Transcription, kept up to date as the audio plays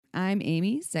I'm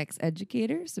Amy, sex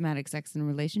educator, somatic sex and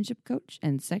relationship coach,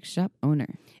 and sex shop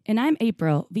owner. And I'm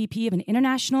April, VP of an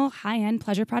international high-end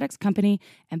pleasure products company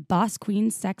and boss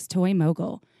queen sex toy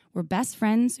mogul. We're best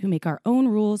friends who make our own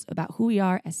rules about who we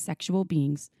are as sexual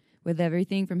beings. With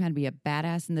everything from how to be a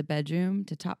badass in the bedroom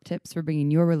to top tips for bringing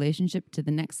your relationship to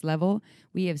the next level,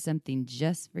 we have something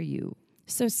just for you.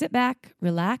 So sit back,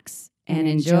 relax, and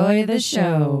enjoy the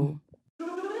show.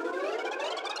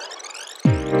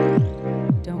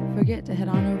 Don't forget to head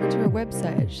on over to our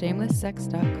website at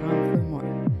shamelesssex.com for more.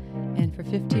 And for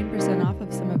 15% off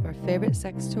of some of our favorite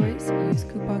sex toys, use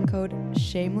coupon code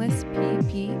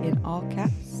SHAMELESSPP in all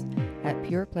caps at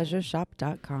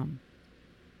purepleasureshop.com.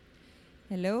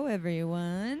 Hello,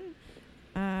 everyone.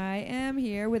 I am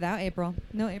here without April.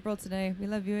 No April today. We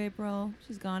love you, April.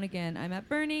 She's gone again. I'm at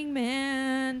Burning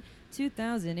Man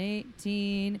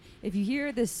 2018. If you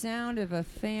hear the sound of a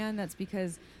fan, that's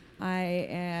because I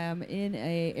am in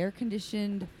a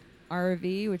air-conditioned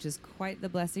RV, which is quite the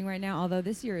blessing right now. Although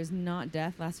this year is not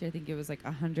death. Last year, I think it was like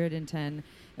 110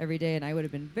 every day, and I would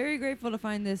have been very grateful to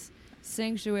find this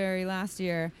sanctuary last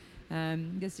year.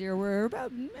 This year we're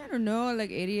about, I don't know,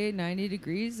 like 88, 90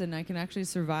 degrees, and I can actually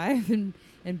survive and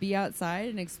be outside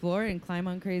and explore and climb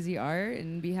on crazy art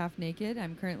and be half naked.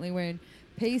 I'm currently wearing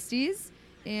pasties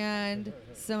and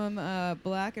some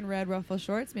black and red ruffle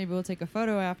shorts. Maybe we'll take a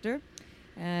photo after.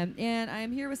 And I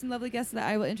am here with some lovely guests that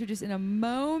I will introduce in a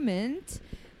moment.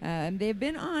 They've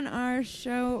been on our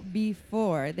show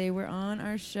before. They were on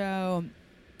our show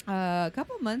a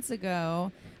couple months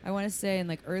ago. I want to say in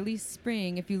like early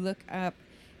spring. If you look up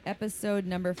episode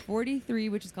number 43,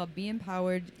 which is called Be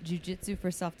Empowered Jiu-Jitsu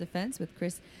for Self-Defense with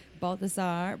Chris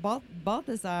Balthazar,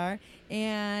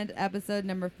 and episode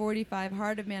number 45,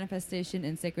 Heart of Manifestation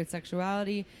and Sacred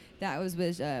Sexuality. That was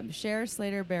with Cher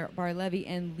Slater Barlevy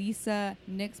and Lisa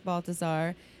Nix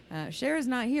Balthazar. Cher is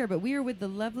not here, but we are with the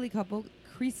lovely couple,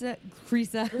 Creasa.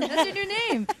 That's your new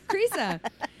name, Creasa.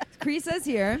 Creasa's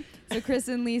here. So Chris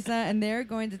and Lisa, and they're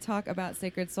going to talk about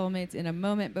sacred soulmates in a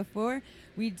moment. Before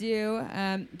we do,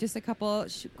 just a couple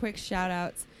quick shout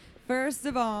outs. First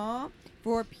of all,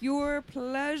 for Pure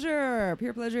Pleasure.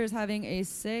 Pure Pleasure is having a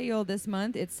sale this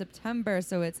month. It's September,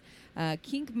 so it's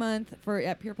kink month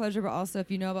at Pure Pleasure, but also if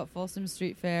you know about Folsom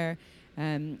Street Fair,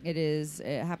 it is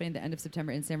happening at the end of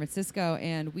September in San Francisco.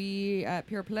 And we at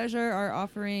Pure Pleasure are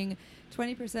offering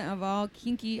 20% of all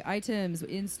kinky items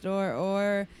in store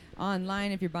or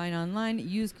online. If you're buying online,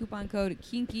 use coupon code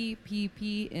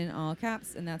KINKYPP in all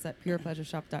caps, and that's at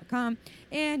purepleasureshop.com.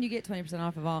 And you get 20%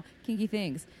 off of all kinky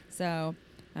things. So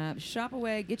shop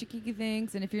away, get your kinky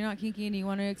things, and if you're not kinky and you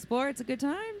want to explore, it's a good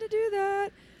time to do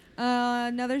that.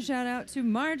 Another shout out to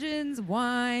Margins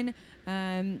Wine.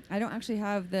 I don't actually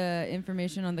have the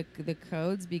information on the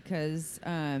codes because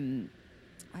I'm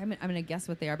going to guess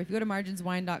what they are. But if you go to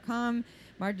marginswine.com,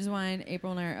 Margins Wine,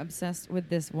 April and I are obsessed with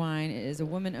this wine. It is a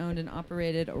woman-owned and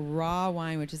operated raw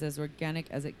wine, which is as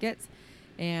organic as it gets.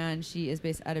 And she is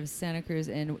based out of Santa Cruz,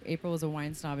 and April is a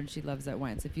wine snob, and she loves that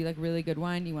wine. So if you like really good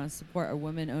wine, you want to support a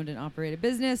woman-owned and operated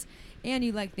business, and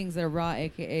you like things that are raw,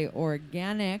 a.k.a.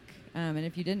 organic, and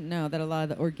if you didn't know that a lot of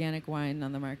the organic wine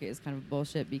on the market is kind of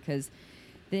bullshit because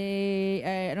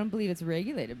I don't believe it's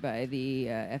regulated by the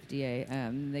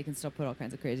FDA. They can still put all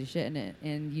kinds of crazy shit in it,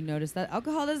 and you notice that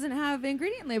alcohol doesn't have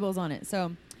ingredient labels on it.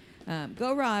 So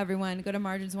go raw, everyone. Go to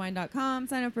marginswine.com,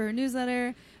 sign up for her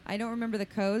newsletter. I don't remember the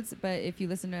codes, but if you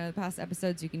listen to the past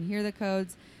episodes, you can hear the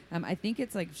codes. I think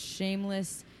it's like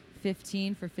shameless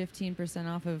 15 for 15%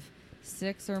 off of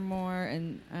 6 or more,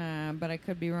 and but I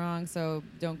could be wrong, so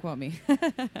don't quote me.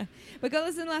 But go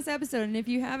listen to the last episode, and if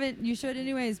you haven't, you should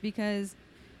anyways, because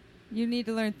you need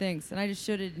to learn things, and I just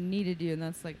should have needed you, and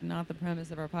that's like not the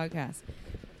premise of our podcast.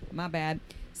 My bad.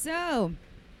 So,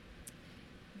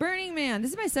 Burning Man. This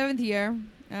is my 7th year.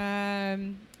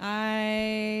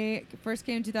 I first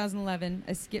came in 2011.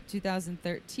 I skipped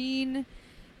 2013.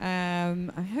 I'm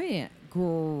having a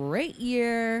great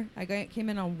year. I came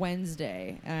in on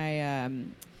Wednesday.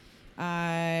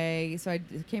 I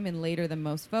came in later than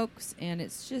most folks, and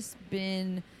it's just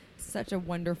been such a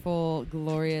wonderful,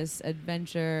 glorious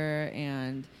adventure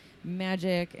and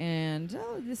magic, and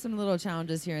there's some little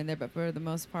challenges here and there, but for the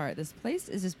most part, this place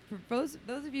is just, for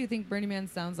those of you who think Burning Man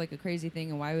sounds like a crazy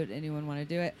thing and why would anyone want to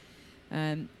do it,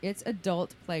 it's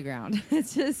adult playground.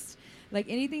 It's just like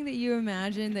anything that you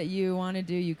imagine that you want to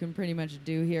do, you can pretty much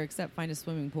do here, except find a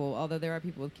swimming pool, although there are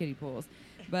people with kiddie pools.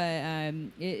 But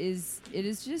it is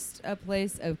just a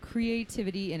place of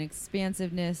creativity and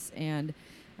expansiveness, and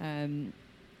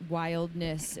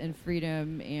wildness and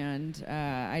freedom. And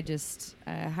I just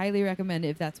highly recommend it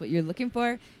if that's what you're looking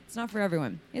for. It's not for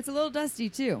everyone. It's a little dusty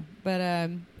too, but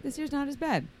this year's not as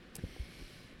bad.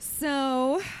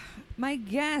 So my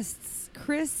guests,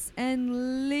 Chris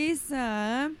and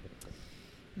Lisa,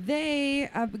 they,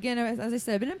 again, as I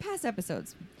said, been in past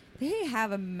episodes. They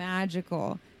have a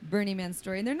magical Burning Man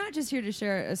story. And they're not just here to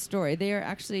share a story. They are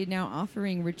actually now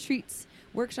offering retreats,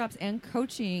 workshops, and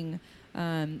coaching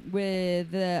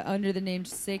with under the name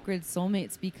Sacred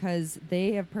Soulmates, because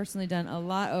they have personally done a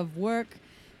lot of work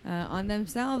on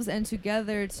themselves and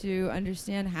together to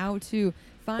understand how to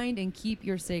find and keep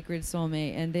your sacred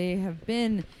soulmate. And they have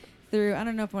been through, I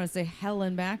don't know if I want to say hell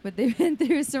and back, but they've been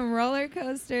through some roller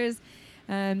coasters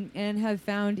and have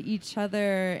found each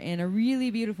other in a really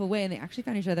beautiful way. And they actually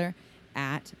found each other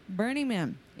at Burning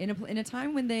Man in a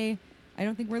time when they, I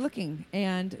don't think, were looking,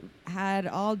 and had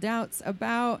all doubts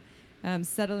about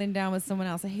settling down with someone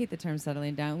else. I hate the term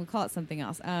settling down. We'll call it something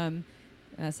else.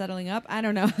 Settling up? I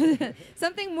don't know.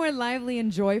 Something more lively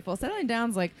and joyful. Settling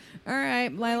down's like, all right,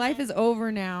 my life is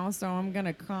over now, so I'm going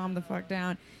to calm the fuck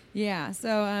down. Yeah,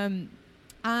 so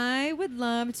I would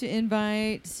love to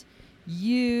invite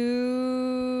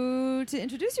you to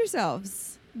introduce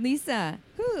yourselves. Lisa,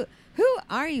 who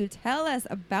are you? Tell us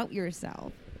about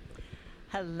yourself.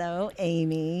 Hello,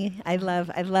 Amy. I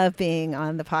love being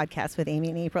on the podcast with Amy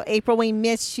and April. April, we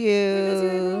miss you. We miss you,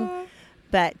 April.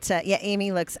 But yeah,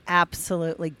 Amy looks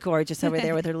absolutely gorgeous over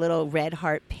there with her little red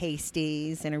heart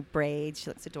pasties and her braids. She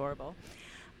looks adorable.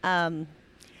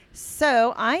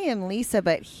 So I am Lisa,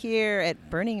 but here at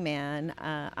Burning Man,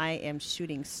 I am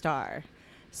Shooting Star.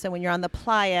 So when you're on the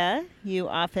playa, you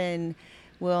often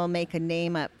will make a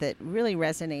name up that really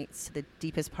resonates to the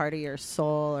deepest part of your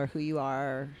soul or who you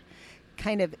are.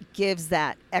 Kind of gives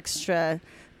that extra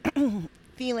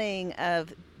feeling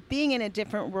of being in a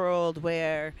different world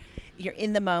where you're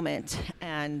in the moment,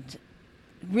 and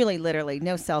really literally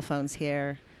no cell phones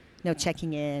here, no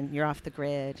checking in, you're off the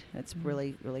grid. It's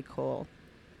really, really cool.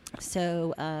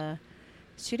 So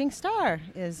Shooting Star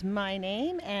is my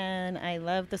name, and I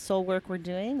love the soul work we're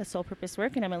doing, the soul purpose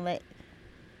work, and I'm going to let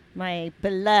my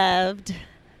beloved,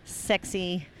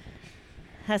 sexy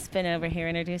husband over here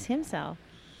introduce himself.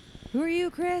 Who are you,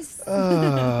 Chris?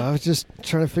 I was just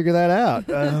trying to figure that out.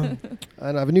 And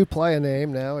I have a new playa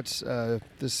name now. It's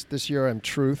this year I'm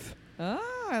Truth.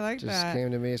 Oh, I like that. Just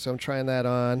came to me, so I'm trying that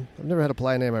on. I've never had a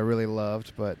playa name I really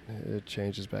loved, but it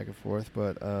changes back and forth.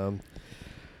 But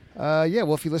yeah,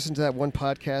 well, if you listen to that one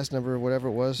podcast, number whatever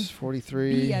it was,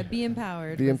 43. Be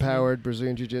Empowered. Be Empowered,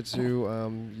 Brazilian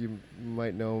Jiu-Jitsu. You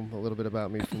might know a little bit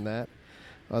about me from that.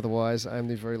 Otherwise, I'm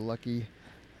the very lucky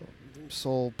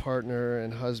soul partner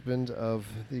and husband of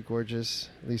the gorgeous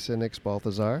Lisa Nix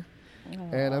Baltazar.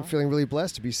 Aww. And I'm feeling really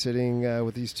blessed to be sitting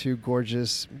with these two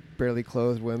gorgeous, barely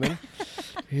clothed women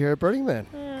here at Burning Man.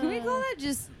 Can we call that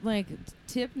just like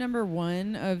tip number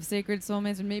one of Sacred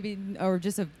Soulmates, and maybe, or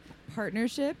just a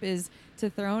partnership, is to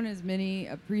throw in as many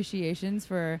appreciations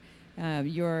for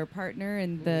your partner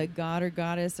and the god or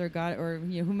goddess or god or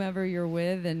whomever you're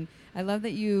with. And I love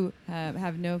that you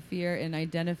have no fear in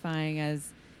identifying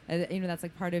as that's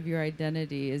like part of your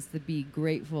identity, is to be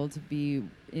grateful to be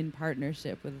in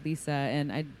partnership with Lisa.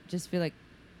 And I just feel like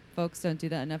folks don't do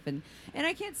that enough. And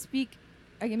I can't speak.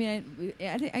 I mean,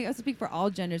 I think I also speak for all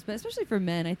genders, but especially for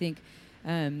men. I think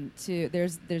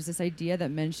there's this idea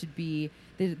that men should be,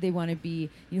 they want to be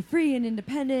free and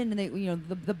independent, and they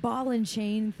the ball and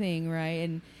chain thing, right?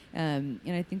 And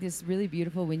I think this is really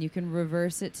beautiful when you can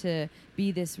reverse it to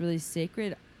be this really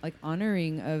sacred, like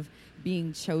honoring of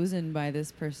being chosen by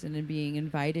this person and being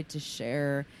invited to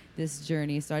share this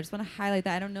journey. So I just want to highlight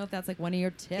that. I don't know if that's like one of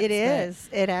your tips. It is.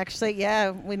 It actually,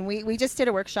 yeah. When we just did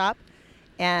a workshop,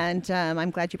 and I'm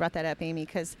glad you brought that up, Amy,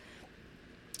 because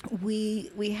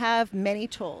we have many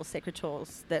tools, sacred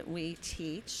tools that we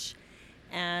teach.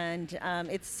 And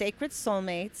it's Sacred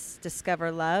Soulmates,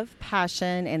 discover love,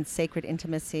 passion, and sacred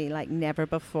intimacy like never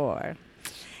before.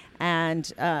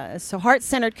 And so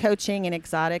heart-centered coaching and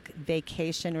exotic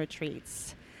vacation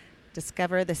retreats.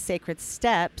 Discover the sacred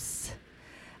steps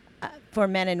for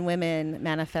men and women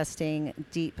manifesting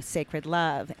deep sacred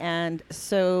love. And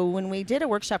so when we did a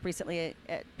workshop recently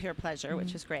at Pure Pleasure,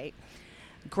 which was great,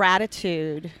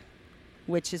 gratitude,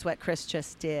 which is what Chris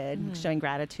just did, showing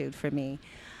gratitude for me,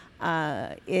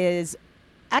 is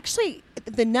actually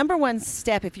the number one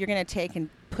step if you're going to take and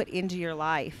put into your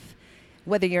life,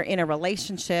 whether you're in a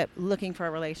relationship, looking for a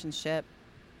relationship,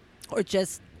 or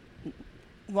just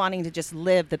wanting to just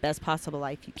live the best possible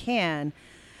life you can.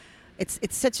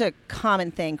 it's such a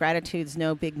common thing. Gratitude's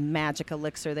no big magic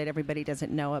elixir that everybody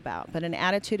doesn't know about. But an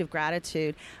attitude of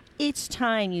gratitude, each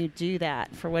time you do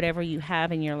that for whatever you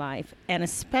have in your life, and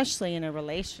especially in a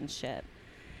relationship,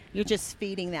 you're just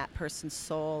feeding that person's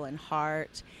soul and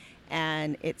heart.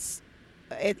 And it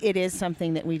is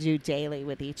something that we do daily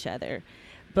with each other.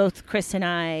 Both Chris and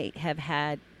I have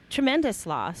had tremendous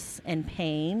loss and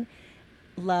pain,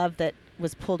 love that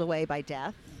was pulled away by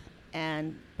death,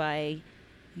 and by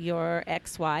your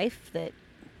ex-wife that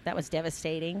was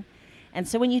devastating. And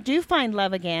so when you do find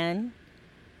love again,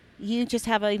 you just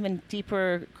have an even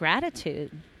deeper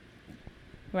gratitude,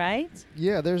 right?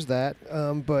 Yeah, there's that.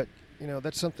 But,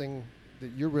 that's something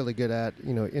that you're really good at,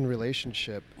 in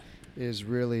relationship, is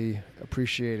really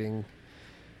appreciating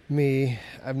me.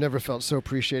 I've never felt so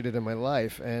appreciated in my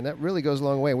life, and that really goes a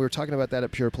long way. We were talking about that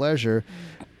at Pure Pleasure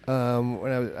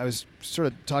when I was sort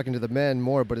of talking to the men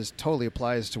more, but it totally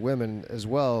applies to women as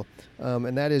well.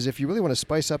 And that is, if you really want to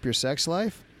spice up your sex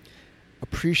life,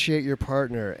 appreciate your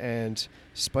partner and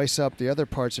spice up the other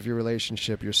parts of your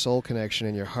relationship, your soul connection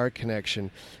and your heart connection,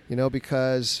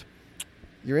 because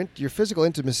your physical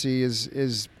intimacy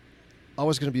is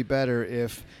always going to be better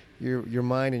if your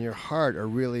mind and your heart are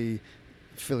really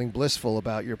feeling blissful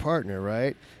about your partner,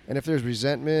 right? And if there's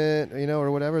resentment,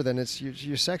 or whatever, then it's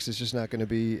your sex is just not going to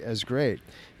be as great,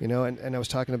 and I was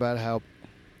talking about how,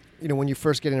 when you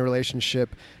first get in a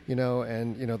relationship, and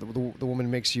the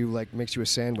woman makes you a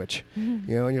sandwich, and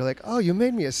you're like, oh, you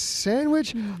made me a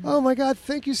sandwich? Oh my God,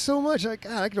 thank you so much. I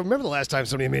can remember the last time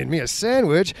somebody made me a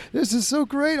sandwich. This is so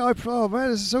great. Oh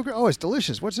man, this is so great. Oh, it's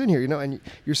delicious. What's in here? And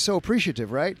you're so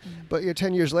appreciative, right? But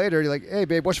 10 years later, you're like, hey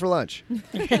babe, what's for lunch?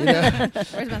 Where's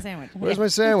my sandwich? Where's my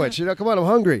sandwich? Come on, I'm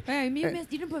hungry. Hey, you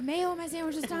didn't put mayo on my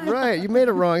sandwich this time. Right, you made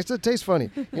it wrong. It still tastes funny.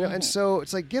 And so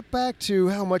it's like, get back to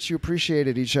how much you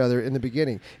appreciated each other in the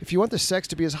beginning. If you want the sex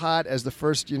to be as hot as the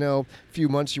first, few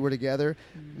months you were together,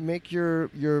 make your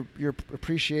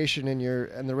appreciation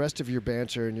and the rest of your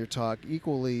banter and your talk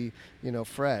equally,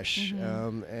 fresh,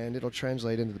 and it'll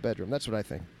translate into the bedroom. That's what I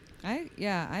think.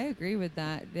 I agree with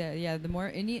that. The more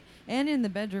and in the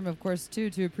bedroom, of course, too,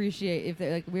 to appreciate, if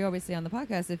like we always say on the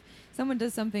podcast, if someone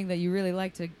does something that you really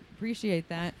like, to appreciate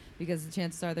that, because the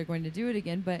chances are they're going to do it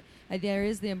again. But there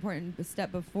is the important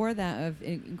step before that of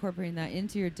incorporating that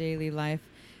into your daily life.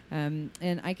 And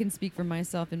I can speak for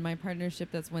myself in my partnership.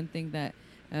 That's one thing that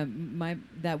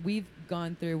that we've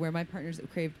gone through, where my partners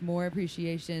have craved more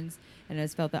appreciations and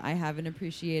has felt that I haven't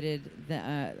appreciated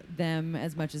them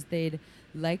as much as they'd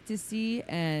like to see,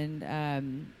 and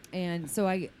so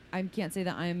I can't say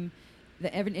that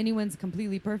anyone's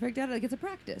completely perfect at it. Like, it's a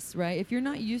practice, right? If you're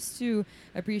not used to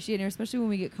appreciating, especially when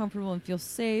we get comfortable and feel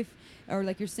safe, or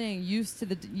like you're saying, used to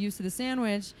the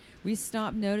sandwich, we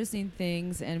stop noticing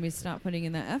things and we stop putting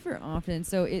in that effort often.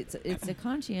 So it's a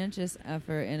conscientious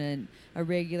effort and a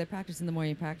regular practice. And the more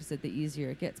you practice it, the easier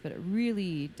it gets. But it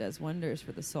really does wonders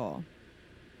for the soul.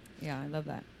 Yeah, I love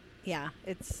that. Yeah,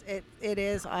 it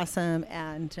is awesome,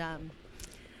 and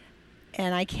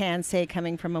I can say,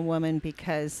 coming from a woman,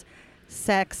 because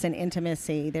sex and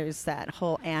intimacy, there's that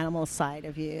whole animal side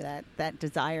of you, that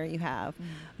desire you have.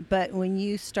 But when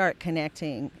you start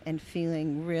connecting and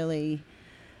feeling really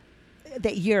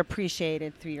that you're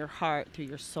appreciated through your heart, through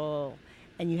your soul,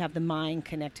 and you have the mind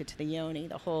connected to the yoni,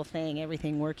 the whole thing,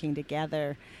 everything working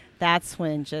together, that's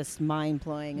when just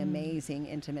mind-blowing, amazing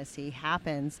intimacy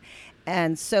happens.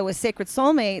 And so with Sacred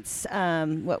Soulmates,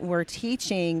 what we're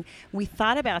teaching, we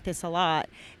thought about this a lot.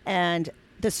 And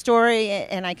the story,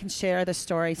 and I can share the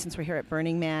story since we're here at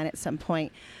Burning Man at some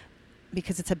point,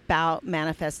 because it's about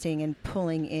manifesting and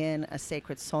pulling in a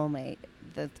sacred soulmate,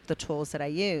 the tools that I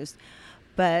used.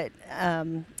 But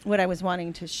what I was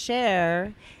wanting to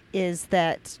share is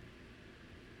that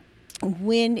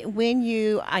when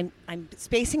you, I'm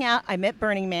spacing out. I'm at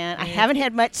Burning Man. I haven't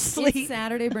had much sleep. It's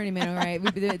Saturday Burning Man, all right.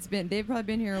 They've probably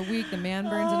been here a week. The man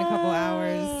burns in a couple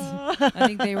hours. I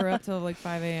think they were up till like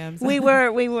 5 a.m. So. We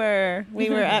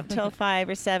were up till 5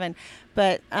 or 7,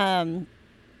 but and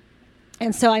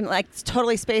so I'm like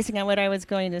totally spacing on what I was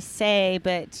going to say,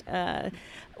 but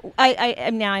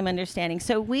I'm understanding.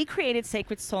 So we created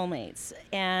Sacred Soulmates,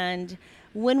 and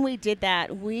when we did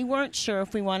that, we weren't sure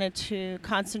if we wanted to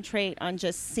concentrate on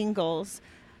just singles,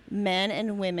 men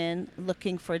and women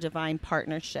looking for a divine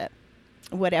partnership,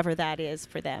 whatever that is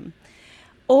for them,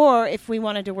 or if we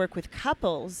wanted to work with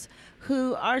couples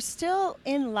who are still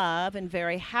in love and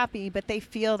very happy, but they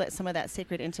feel that some of that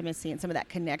sacred intimacy and some of that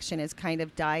connection has kind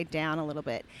of died down a little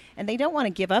bit. And they don't want to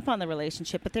give up on the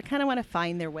relationship, but they kind of want to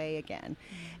find their way again.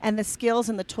 And the skills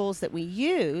and the tools that we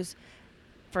use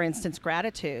for instance,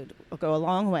 gratitude will go a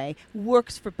long way,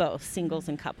 works for both singles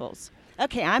and couples.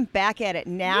 Okay, I'm back at it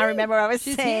now. I remember what I was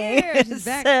She's saying. here. She's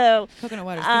back. So, Coconut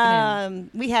water's kicking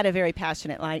in. we had a very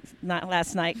passionate night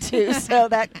last night too, so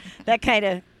that kind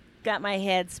of got my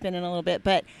head spinning a little bit.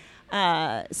 But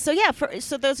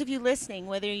so those of you listening,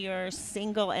 whether you're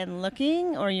single and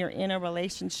looking or you're in a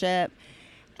relationship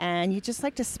and you just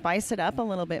like to spice it up a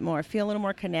little bit more, feel a little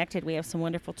more connected, we have some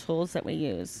wonderful tools that we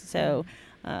use. So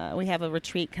we have a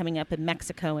retreat coming up in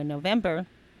Mexico in November,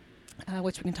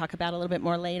 which we can talk about a little bit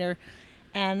more later.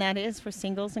 And that is for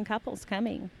singles and couples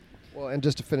coming. Well, and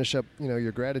just to finish up,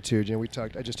 your gratitude.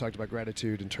 I just talked about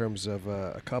gratitude in terms of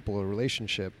a couple or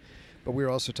relationship, but we were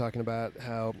also talking about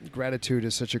how gratitude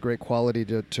is such a great quality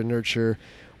to nurture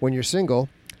when you're single,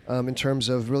 in terms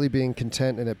of really being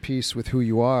content and at peace with who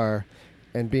you are,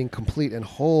 and being complete and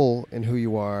whole in who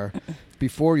you are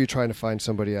before you're trying to find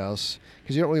somebody else.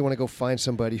 Because you don't really want to go find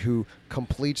somebody who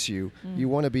completes you. You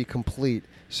want to be complete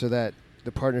so that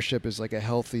the partnership is like a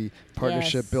healthy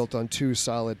partnership built on two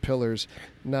solid pillars,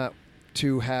 not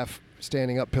two half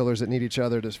standing up pillars that need each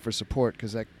other for support,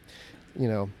 because that,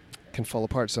 can fall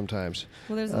apart sometimes.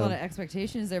 Well, there's a lot of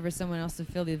expectations there for someone else to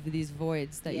fill these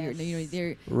voids that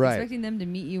they're right. expecting them to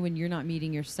meet you when you're not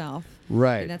meeting yourself.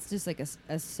 Right. And that's just like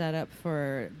a setup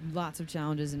for lots of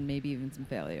challenges and maybe even some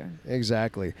failure.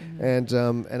 Exactly. And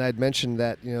I'd mentioned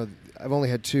that, I've only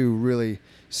had two really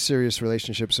serious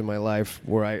relationships in my life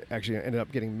where I actually ended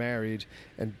up getting married,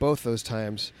 and both those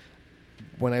times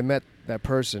when I met that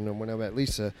person and when I met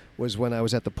Lisa was when I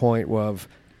was at the point of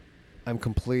I'm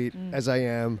complete as I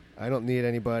am. I don't need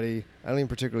anybody. I don't even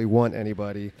particularly want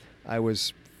anybody. I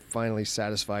was finally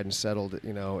satisfied and settled,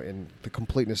 in the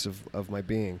completeness of my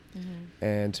being.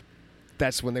 And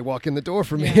that's when they walk in the door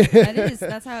for me. That is.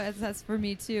 That's for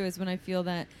me too. Is when I feel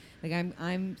that like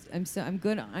I'm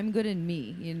good. I'm good in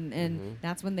me, and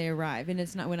that's when they arrive. And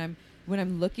it's not when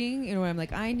I'm looking, when I'm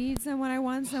like, I need someone, I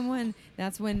want someone,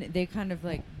 that's when they kind of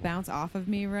like bounce off of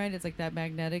me, right? It's like that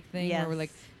magnetic thing where we're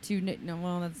like, two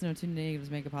negatives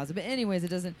make a positive. But anyways, it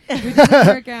doesn't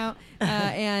work out.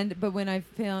 But when I've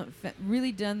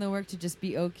really done the work to just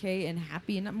be okay and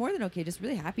happy, and not more than okay, just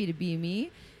really happy to be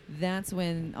me, that's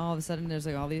when all of a sudden there's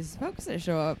like all these folks that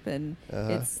show up, and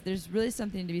there's really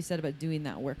something to be said about doing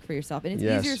that work for yourself. And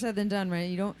it's easier said than done,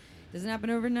 right? It doesn't happen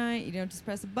overnight. You don't just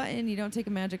press a button. You don't take a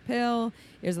magic pill.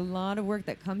 There's a lot of work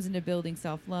that comes into building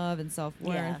self-love and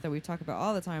self-worth that we talk about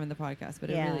all the time in the podcast, but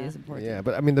it really is important. Yeah,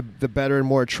 but I mean, the better and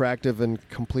more attractive and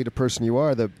complete a person you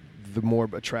are, the more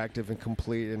attractive and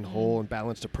complete and whole and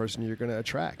balanced a person you're going to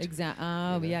attract. Exactly.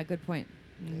 Oh, yeah, good point.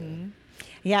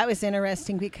 Yeah, it was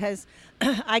interesting because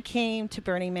I came to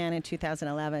Burning Man in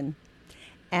 2011.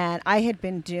 And I had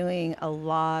been doing a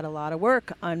lot of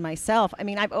work on myself. I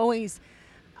mean,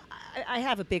 I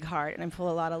have a big heart and I'm full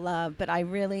of a lot of love, but I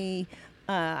really,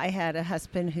 I had a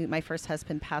husband my first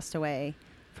husband passed away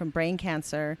from brain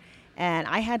cancer, and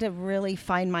I had to really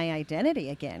find my identity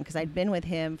again because I'd been with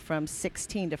him from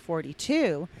 16 to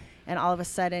 42, and all of a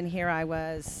sudden here I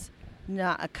was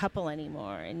not a couple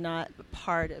anymore and not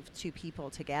part of two people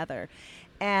together.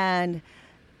 And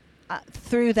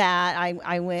through that,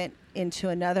 I went into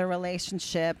another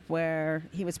relationship where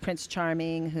he was Prince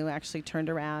Charming, who actually turned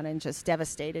around and just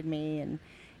devastated me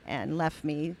and left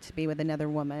me to be with another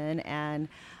woman. And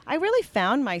I really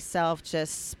found myself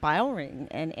just spiraling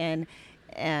and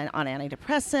on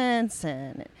antidepressants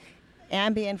and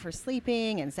Ambien for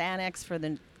sleeping and Xanax for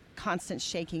the constant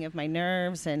shaking of my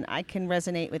nerves. And I can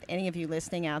resonate with any of you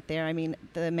listening out there. I mean,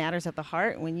 the matters of the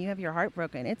heart, when you have your heart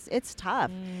broken, it's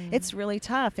tough. It's really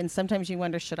tough. And sometimes you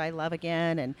wonder, should I love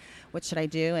again? And what should I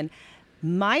do? And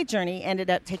my journey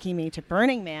ended up taking me to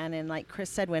Burning Man. And like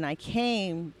Chris said, when I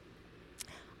came,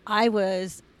 I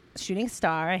was shooting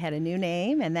star. I had a new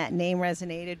name, and that name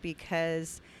resonated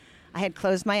because I had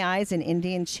closed my eyes, and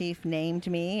Indian Chief named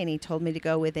me, and he told me to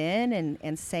go within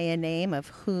and say a name of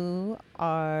who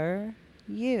are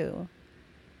you?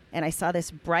 And I saw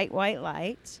this bright white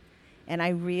light, and I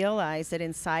realized that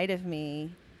inside of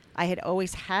me, I had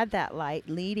always had that light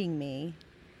leading me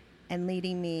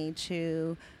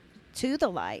to the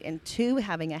light and to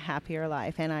having a happier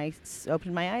life. And I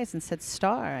opened my eyes and said,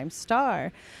 Star, I'm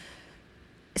Star.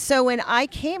 So when I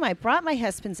came, I brought my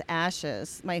husband's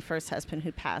ashes, my first husband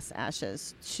who passed,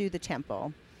 ashes, to the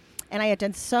temple. And I had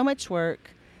done so much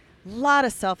work, a lot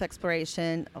of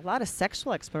self-exploration, a lot of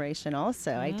sexual exploration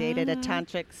also. I dated a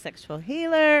tantric sexual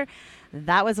healer.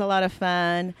 That was a lot of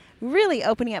fun. Really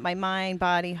opening up my mind,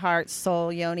 body, heart,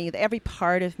 soul, yoni, every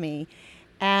part of me.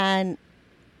 And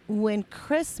when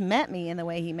Chris met me in the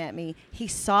way he met me, he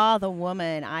saw the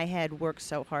woman I had worked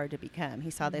so hard to become.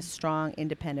 He saw this strong,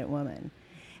 independent woman.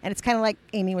 And it's kind of like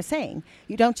Amy was saying,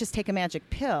 you don't just take a magic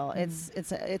pill.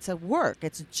 It's a work,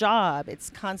 it's a job, it's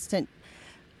constant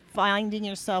finding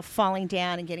yourself falling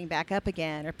down and getting back up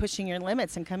again, or pushing your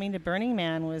limits. And coming to Burning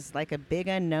Man was like a big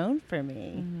unknown for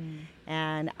me.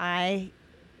 And I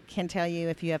can tell you,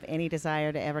 if you have any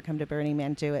desire to ever come to Burning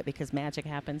Man, do it, because magic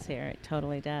happens here. It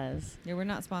totally does. Yeah, we're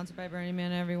not sponsored by Burning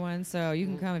Man, everyone, so you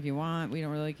can come if you want. We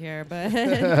don't really care, but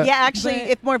yeah, actually,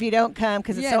 if more of you don't come,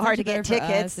 because it's so hard to get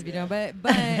tickets. If you don't, but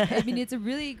I mean, it's a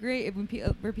really great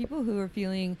for people who are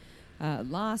feeling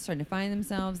lost, trying to find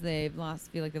themselves. Feel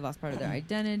like they've lost part of their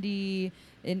identity,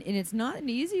 and it's not an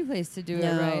easy place to do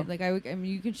it, right? Like I mean,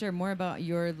 you can share more about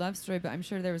your love story, but I'm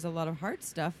sure there was a lot of hard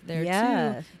stuff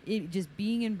there too. Just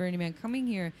being in Burning Man, coming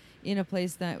here in a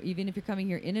place that, even if you're coming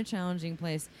here in a challenging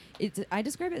place, I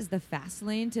describe it as the fast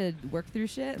lane to work through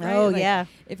shit. Right? Oh, like, yeah.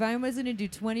 If I was going to do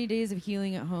 20 days of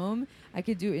healing at home, I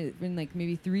could do it in like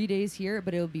maybe 3 days here,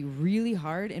 but it'll be really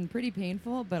hard and pretty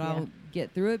painful, but I'll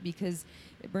get through it, because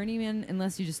Burning Man,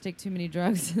 unless you just take too many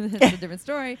drugs, that's a different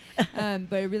story.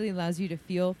 But it really allows you to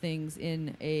feel things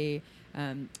in a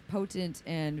potent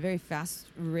and very fast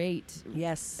rate.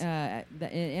 Yes.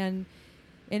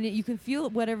 And you can feel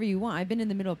whatever you want. I've been in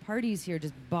the middle of parties here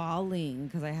just bawling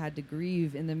because I had to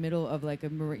grieve in the middle of like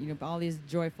all these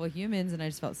joyful humans, and I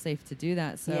just felt safe to do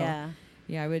that. So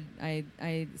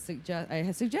I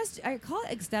suggest I call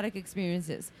it ecstatic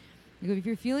experiences. If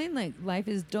you're feeling like life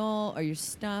is dull, or you're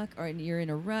stuck, or you're in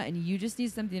a rut, and you just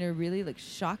need something to really like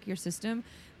shock your system,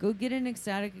 go get an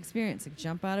ecstatic experience. Like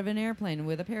jump out of an airplane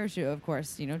with a parachute, of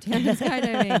course. Tandem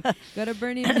skydiving. Go to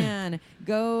Burning Man.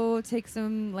 Go take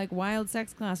some like wild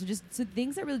sex class, or just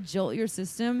things that really jolt your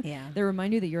system. Yeah. That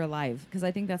remind you that you're alive. Because I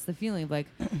think that's the feeling of like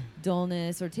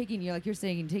dullness, or taking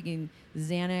taking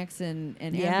Xanax and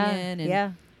Ambien,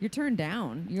 and you're turned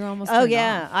down. You're almost. Turned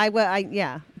off.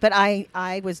 But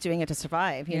I was doing it to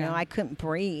survive. You know, I couldn't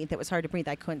breathe. It was hard to breathe.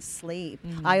 I couldn't sleep.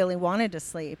 I only wanted to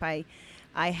sleep. I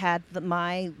had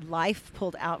my life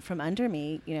pulled out from under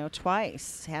me,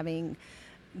 twice, having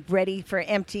ready for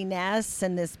empty nests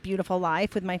and this beautiful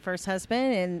life with my first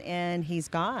husband, and he's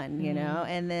gone,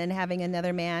 and then having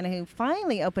another man who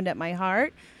finally opened up my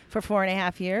heart for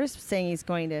 4.5 years, saying he's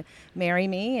going to marry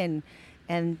me,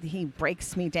 and he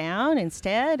breaks me down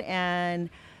instead. And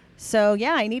so,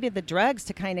 I needed the drugs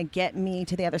to kind of get me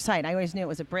to the other side. I always knew it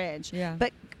was a bridge. Yeah.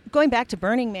 But going back to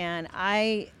Burning Man,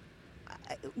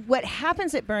 what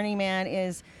happens at Burning Man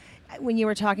is, when you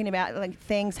were talking about like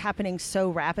things happening so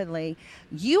rapidly,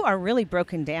 you are really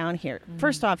broken down here.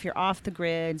 First off, you're off the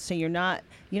grid, so you don't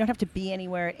have to be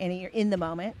anywhere, you're in the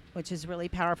moment, which is really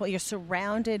powerful. You're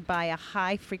surrounded by a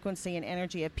high frequency and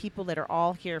energy of people that are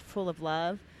all here full of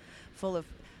love, full of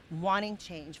wanting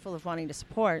change, full of wanting to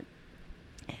support.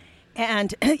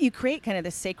 And you create kind of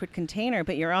this sacred container,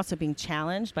 but you're also being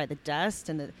challenged by the dust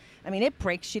and it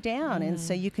breaks you down. And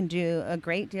so you can do a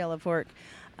great deal of work.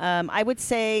 I would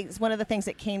say one of the things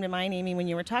that came to mind, Amy, when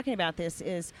you were talking about this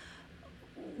is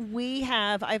we've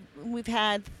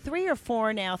had 3 or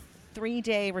 4 now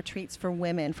 3-day retreats for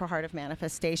women for Heart of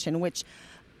Manifestation, which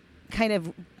kind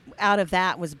of out of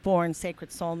that was born Sacred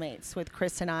Soulmates, with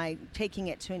Chris and I taking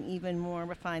it to an even more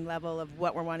refined level of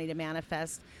what we're wanting to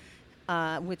manifest,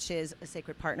 which is a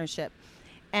sacred partnership.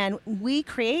 And we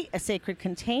create a sacred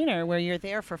container where you're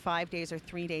there for 5 days or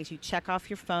 3 days. You check off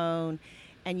your phone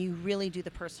and you really do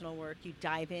the personal work. You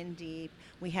dive in deep.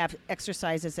 We have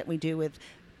exercises that we do with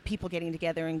people getting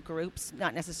together in groups,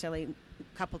 not necessarily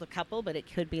couple to couple, but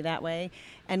it could be that way.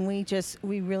 And we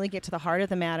really get to the heart of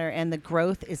the matter, and the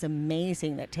growth is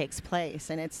amazing that takes place,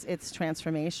 and it's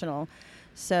transformational.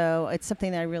 So it's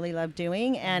something that I really love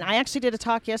doing. And I actually did a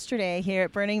talk yesterday here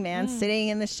at Burning Man, sitting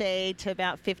in the shade to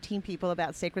about 15 people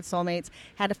about Sacred Soulmates.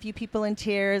 Had a few people in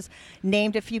tears,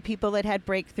 named a few people that had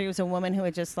breakthroughs. A woman who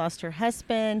had just lost her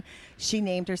husband. She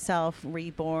named herself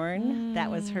Reborn.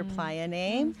 That was her playa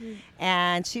name.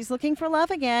 And she's looking for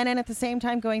love again, and at the same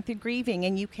time going through grieving.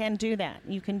 And you can do that.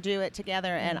 You can do it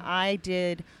together. And I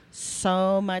did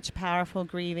so much powerful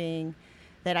grieving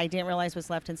that I didn't realize was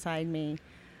left inside me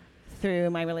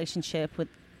through my relationship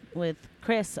with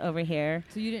Chris over here.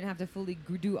 So you didn't have to fully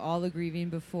do all the grieving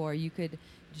before. You could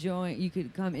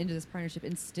come into this partnership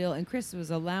and Chris was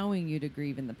allowing you to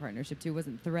grieve in the partnership too,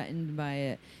 wasn't threatened by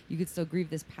it. You could still grieve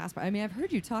this past. I mean, I've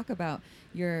heard you talk about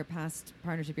your past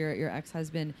partnership, your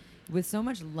ex-husband, with so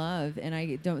much love, and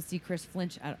I don't see Chris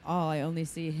flinch at all. I only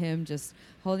see him just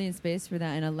holding space for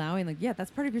that and allowing,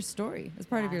 that's part of your story. That's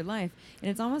part of your life.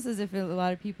 And it's almost as if a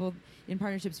lot of people in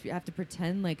partnerships have to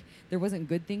pretend like there wasn't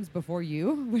good things before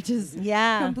you, which is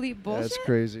complete bullshit. That's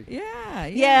crazy.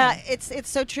 Yeah, it's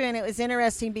so true. And it was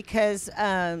interesting because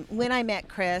when I met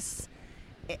Chris,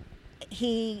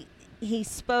 he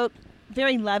spoke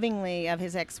very lovingly of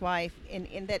his ex-wife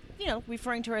in that,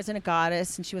 referring to her as a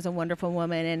goddess, and she was a wonderful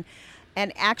woman,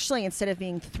 and actually, instead of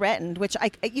being threatened, which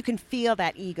you can feel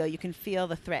that ego, you can feel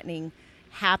the threatening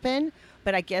happen.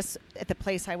 But I guess at the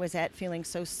place I was at, feeling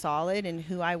so solid in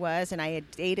who I was, and I had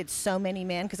dated so many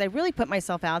men, because I really put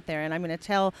myself out there. And I'm going to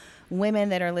tell women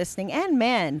that are listening, and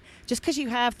men, just because you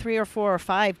have 3 or 4 or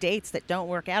 5 dates that don't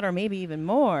work out, or maybe even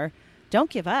more, don't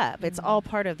give up. Mm-hmm. It's all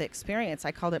part of the experience.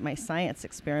 I called it my science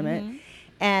experiment. Mm-hmm.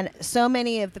 And so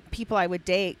many of the people I would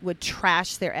date would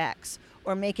trash their ex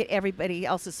or make it everybody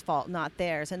else's fault, not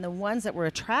theirs. And the ones that were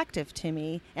attractive to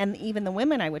me, and even the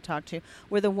women I would talk to,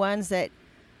 were the ones that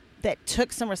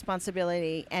took some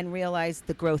responsibility and realized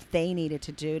the growth they needed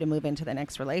to do to move into the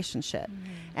next relationship.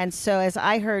 Mm-hmm. And so as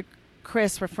I heard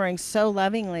Chris referring so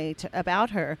lovingly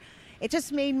about her, it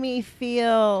just made me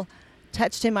feel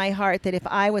touched in my heart that if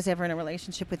I was ever in a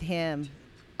relationship with him,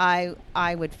 I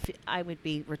would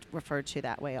be referred to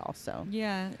that way also.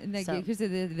 Yeah, and because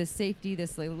of the safety,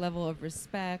 this level of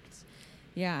respect.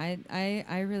 Yeah,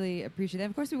 I really appreciate that.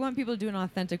 Of course, we want people to do it in an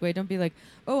authentic way. Don't be like,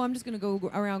 oh, I'm just going to go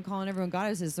around calling everyone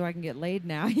goddesses so I can get laid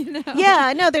now,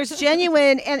 Yeah, no, there's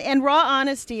genuine, and raw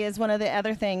honesty is one of the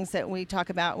other things that we talk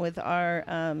about with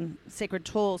our sacred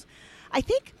tools. I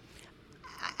think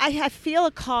I feel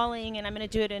a calling, and I'm going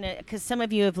to do it because some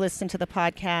of you have listened to the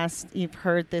podcast. You've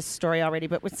heard this story already,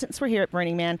 but since we're here at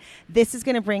Burning Man, this is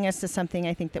going to bring us to something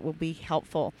I think that will be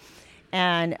helpful.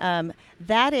 And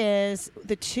that is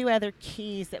the 2 other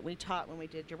keys that we taught when we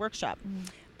did your workshop. Mm.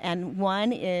 And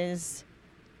one is,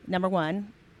 number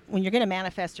 1, when you're going to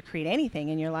manifest or create anything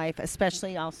in your life,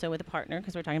 especially also with a partner,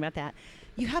 because we're talking about that,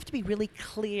 you have to be really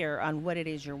clear on what it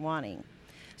is you're wanting.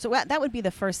 So that would be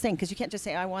the first thing, because you can't just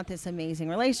say, I want this amazing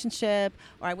relationship,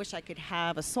 or I wish I could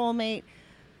have a soulmate.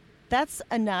 That's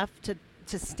enough to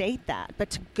state that, but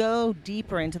to go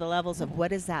deeper into the levels of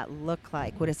what does that look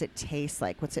like, what does it taste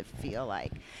like, what's it feel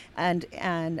like, and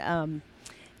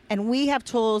we have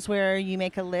tools where you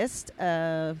make a list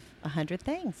of 100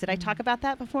 things. Did I talk about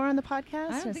that before on the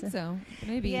podcast? I don't think so.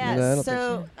 Maybe. Yeah. No, I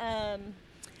don't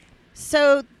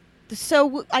think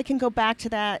so I can go back to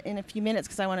that in a few minutes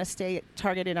because I want to stay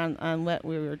targeted on what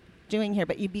we were doing here.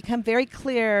 But you become very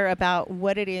clear about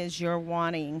what it is you're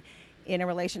wanting in a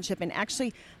relationship, and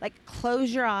actually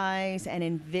close your eyes and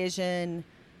envision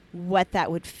what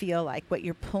that would feel like, what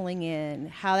you're pulling in,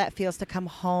 how that feels to come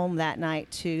home that night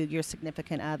to your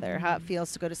significant other, how it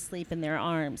feels to go to sleep in their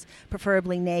arms,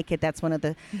 preferably naked. That's one of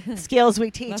the skills we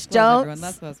teach. Less Don't.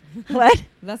 Less clothes. What?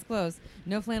 Less clothes.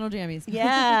 No flannel jammies.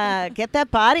 Yeah, get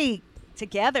that body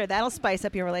together. That'll spice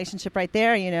up your relationship right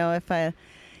there.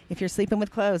 If you're sleeping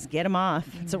with clothes, get them off.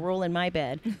 It's a rule in my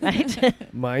bed,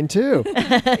 right? Mine too.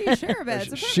 Are you sure about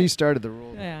it? She started the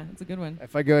rule. Yeah, it's a good one.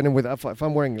 If I go in if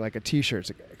I'm wearing a T-shirt,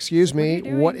 it's like, excuse me,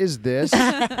 what is this?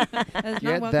 Get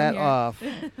that off.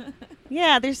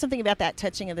 Yeah, there's something about that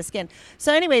touching of the skin.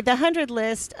 So anyway, the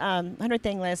 100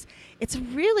 thing list, it's a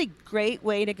really great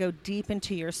way to go deep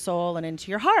into your soul and into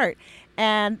your heart.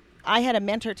 And I had a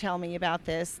mentor tell me about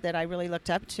this that I really looked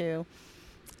up to.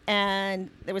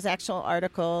 And there was an actual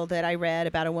article that I read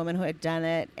about a woman who had done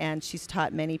it, and she's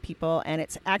taught many people. And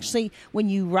it's actually when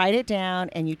you write it down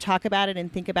and you talk about it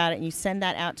and think about it and you send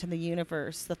that out to the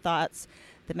universe, the thoughts,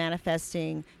 the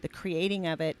manifesting, the creating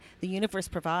of it, the universe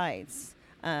provides,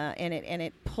 and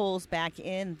it pulls back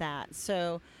in that.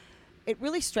 So it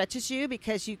really stretches you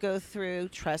because you go through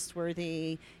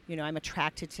trustworthy, I'm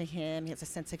attracted to him, he has a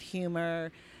sense of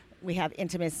humor. We have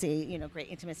intimacy, great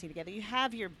intimacy together. You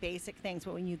have your basic things,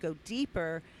 but when you go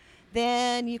deeper,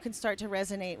 then you can start to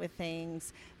resonate with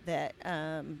things that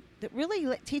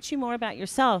really teach you more about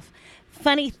yourself.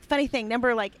 Funny thing,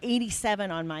 number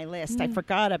 87 on my list. I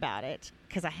forgot about it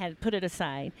because I had put it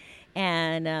aside.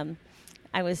 And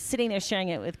I was sitting there sharing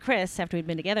it with Chris after we'd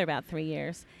been together about 3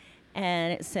 years.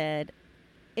 And it said,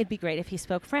 it'd be great if he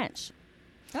spoke French.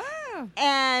 Oh.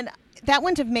 And that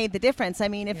wouldn't have made the difference. I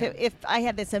mean, if I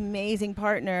had this amazing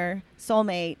partner,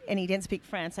 soulmate, and he didn't speak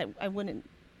French, I wouldn't.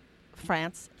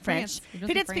 French. If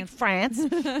he didn't speak France,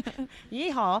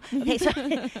 yeehaw. Okay, so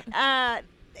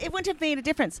it wouldn't have made a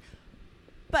difference.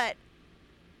 But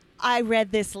I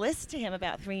read this list to him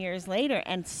about 3 years later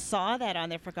and saw that on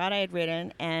there, forgot I had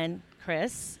written, and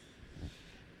Chris.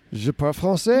 Je parle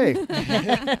français.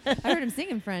 I heard him sing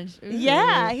in French. Ooh.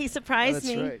 Yeah, he surprised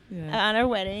me right. on our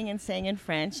wedding and sang in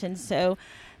French. And so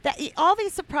all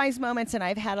these surprise moments, and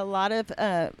I've had a lot of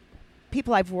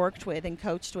people I've worked with and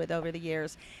coached with over the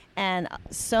years, and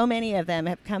so many of them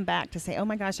have come back to say, oh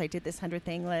my gosh, I did this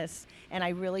 100-thing list, and I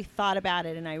really thought about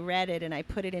it, and I read it, and I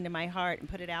put it into my heart and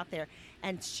put it out there.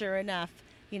 And sure enough,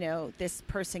 this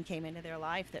person came into their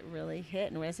life that really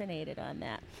hit and resonated on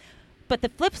that. But the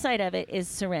flip side of it is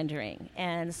surrendering.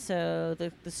 And so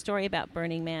the story about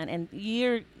Burning Man, and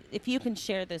if you can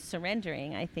share the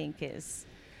surrendering, I think is...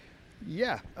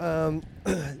 Yeah.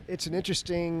 It's an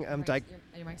interesting...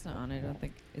 Your mic's not on, I don't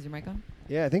think. Is your mic on?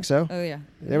 Yeah, I think so. Oh, yeah.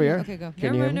 There we are. Okay, go.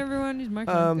 Can you hear me? Everyone. His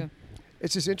mic's on. Go.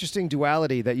 It's this interesting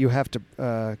duality that you have to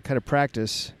kind of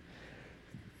practice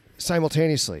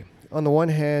simultaneously. On the one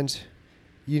hand,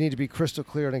 you need to be crystal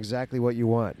clear on exactly what you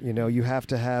want.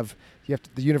 The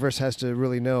universe has to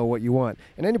really know what you want.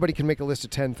 And anybody can make a list of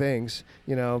 10 things,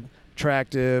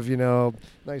 attractive,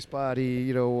 nice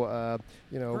body,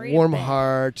 warm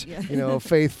heart, Yeah.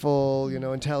 faithful,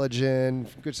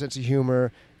 intelligent, good sense of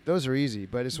humor. Those are easy,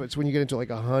 but it's when you get into like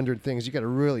 100 things, you got to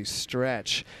really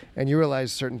stretch, and you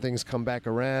realize certain things come back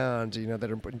around,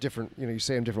 that are different. You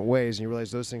say them different ways, and you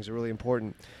realize those things are really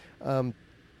important.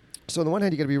 So on the one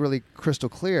hand, you got to be really crystal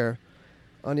clear.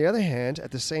 On the other hand,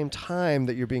 at the same time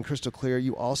that you're being crystal clear,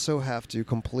 you also have to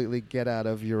completely get out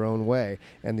of your own way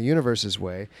and the universe's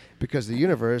way, because the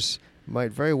universe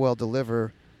might very well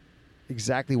deliver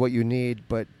exactly what you need,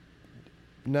 but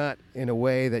not in a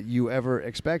way that you ever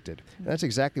expected. And that's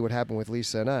exactly what happened with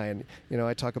Lisa and I. And,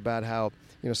 I talk about how,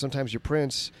 sometimes your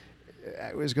prince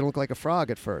is going to look like a frog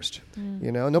at first.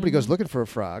 Nobody goes looking for a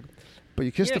frog. But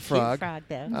you kiss You're the frog. A cute frog,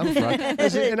 though. I'm a frog.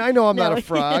 And I know I'm not a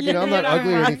frog. I'm not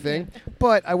ugly or anything.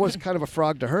 But I was kind of a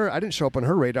frog to her. I didn't show up on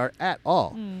her radar at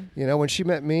all. When she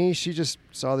met me, she just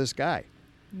saw this guy.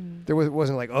 There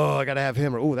wasn't like, oh, I got to have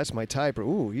him, or, oh, that's my type, or,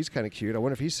 oh, he's kind of cute. I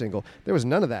wonder if he's single. There was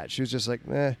none of that. She was just like,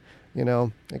 I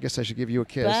guess I should give you a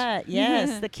kiss. But,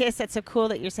 yes, the kiss, that's so cool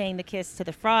that you're saying the kiss to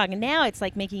the frog. And now it's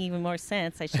like making even more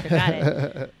sense. I should have got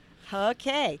it.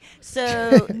 Okay.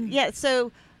 So,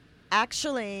 so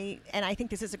actually, and I think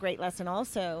this is a great lesson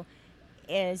also,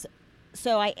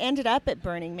 so I ended up at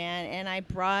Burning Man, and I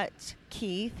brought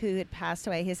Keith, who had passed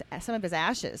away, some of his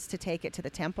ashes to take it to the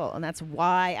temple. And that's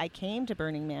why I came to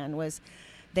Burning Man, was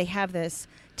they have this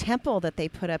temple that they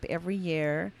put up every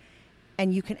year,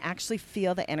 and you can actually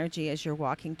feel the energy as you're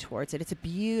walking towards it. It's a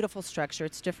beautiful structure.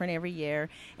 It's different every year.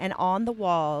 And on the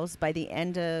walls, by the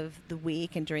end of the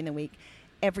week and during the week,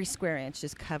 every square inch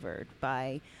is covered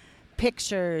by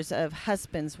pictures of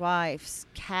husbands, wives,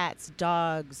 cats,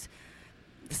 dogs,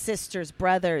 sisters,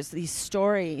 brothers, these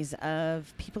stories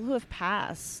of people who have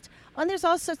passed. And there's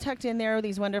also tucked in there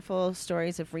these wonderful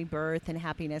stories of rebirth and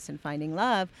happiness and finding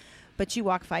love. But you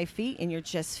walk 5 feet and you're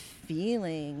just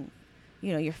feeling,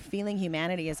 you're feeling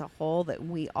humanity as a whole, that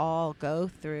we all go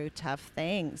through tough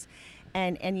things.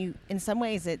 And you, in some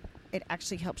ways, it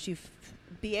actually helps you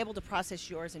be able to process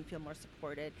yours and feel more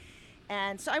supported.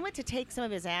 And so I went to take some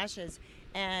of his ashes,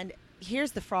 and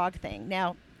here's the frog thing.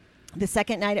 Now, the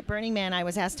second night at Burning Man, I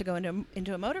was asked to go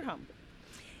into a motorhome.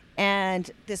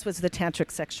 And this was the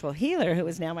tantric sexual healer, who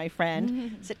is now my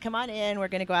friend, said, come on in. We're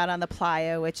going to go out on the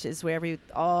playa, which is where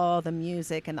all the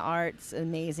music and the art's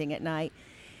amazing at night.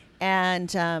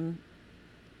 And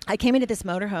I came into this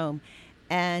motorhome,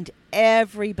 and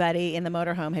everybody in the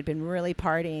motorhome had been really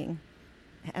partying,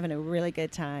 having a really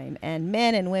good time. And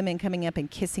men and women coming up and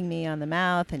kissing me on the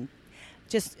mouth and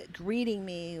just greeting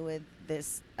me with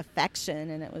this affection.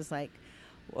 And it was like,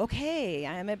 okay,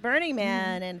 I'm at Burning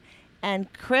Man.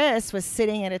 And Chris was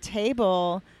sitting at a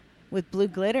table with blue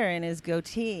glitter in his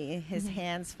goatee, his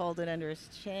hands folded under his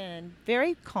chin,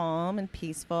 very calm and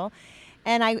peaceful.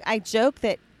 And I joke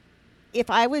that if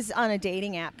I was on a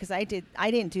dating app, because I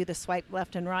didn't do the swipe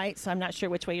left and right, so I'm not sure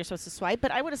which way you're supposed to swipe,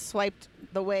 but I would have swiped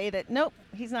the way that, nope,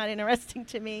 he's not interesting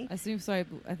to me. Assume swipe.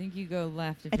 I think you go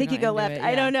left. I think you go left.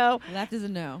 I don't know. Left is a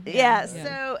no. Yeah.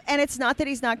 So, and it's not that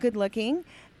he's not good looking.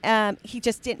 He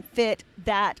just didn't fit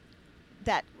that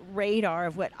radar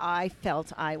of what I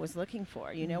felt I was looking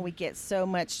for. We get so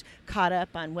much caught up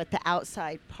on what the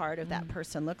outside part of that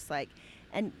person looks like.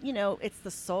 And, it's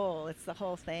the soul. It's the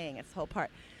whole thing. It's the whole part.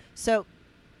 So,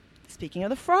 speaking of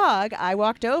the frog, I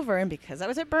walked over, and because I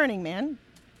was at Burning Man,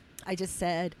 I just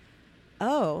said,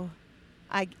 oh,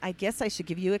 I guess I should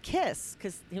give you a kiss,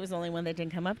 because he was the only one that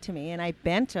didn't come up to me. And I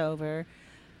bent over,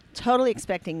 totally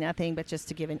expecting nothing but just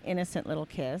to give an innocent little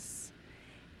kiss.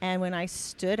 And when I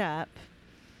stood up,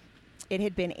 it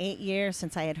had been 8 years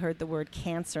since I had heard the word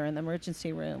cancer in the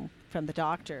emergency room from the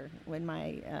doctor when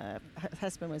my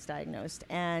husband was diagnosed.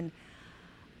 And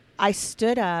I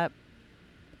stood up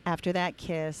after that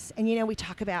kiss. And, we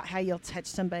talk about how you'll touch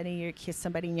somebody or kiss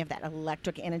somebody and you have that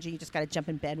electric energy. You just got to jump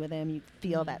in bed with them. You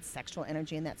feel that sexual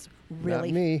energy, and that's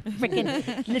really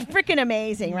freaking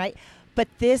amazing, right? But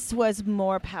this was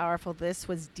more powerful. This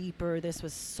was deeper. This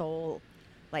was soul,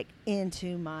 like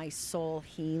into my soul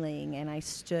healing. And I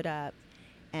stood up,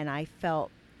 and I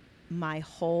felt my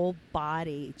whole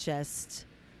body just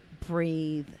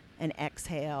breathe an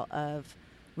exhale of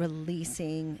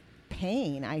releasing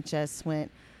pain. I just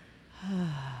went,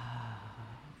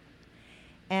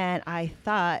 and I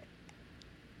thought,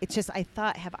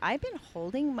 have I been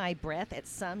holding my breath at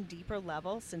some deeper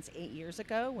level since 8 years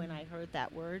ago when I heard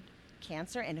that word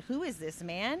cancer? And who is this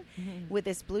man with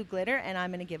this blue glitter? And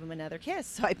I'm going to give him another kiss.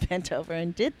 So I bent over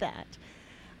and did that.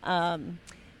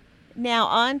 Now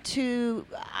on to,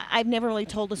 I've never really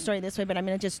told the story this way, but I'm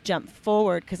going to just jump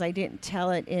forward because I didn't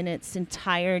tell it in its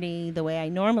entirety the way I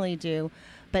normally do.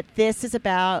 But this is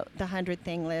about the 100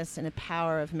 Thing List and the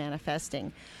power of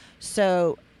manifesting.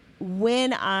 So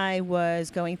when I was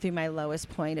going through my lowest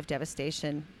point of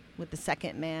devastation with the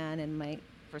second man and my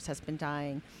first husband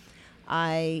dying,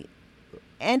 I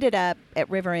ended up at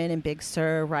River Inn in Big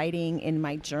Sur writing in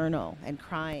my journal and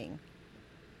crying.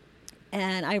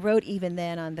 And I wrote even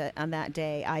then on that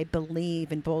day, I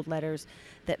believe in bold letters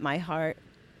that my heart,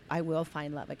 I will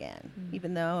find love again,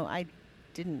 even though I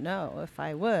didn't know if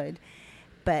I would.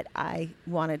 But I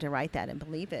wanted to write that and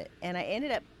believe it. And I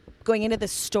ended up going into the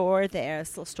store there, this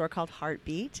little store called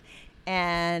Heartbeat.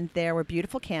 And there were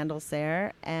beautiful candles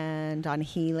there and on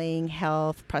healing,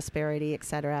 health, prosperity,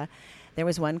 etc. There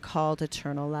was one called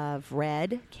Eternal Love,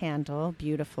 red candle,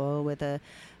 beautiful, with a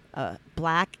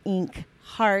black ink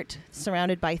heart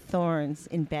surrounded by thorns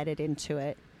embedded into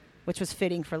it, which was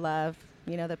fitting for love,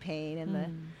 the pain and the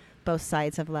both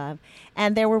sides of love.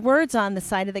 And there were words on the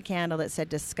side of the candle that said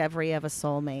discovery of a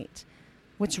soulmate,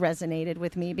 which resonated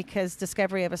with me because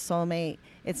discovery of a soulmate,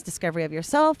 it's discovery of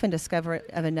yourself and discovery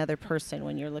of another person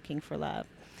when you're looking for love.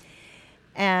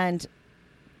 And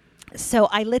so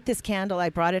I lit this candle. I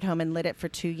brought it home and lit it for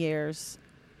 2 years.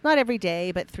 Not every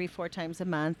day, but 3-4 times a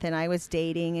month. And I was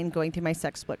dating and going through my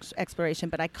sex exploration.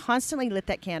 But I constantly lit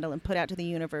that candle and put out to the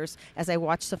universe as I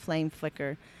watched the flame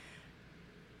flicker.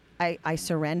 I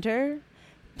surrender.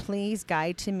 Please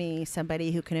guide to me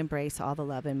somebody who can embrace all the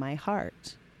love in my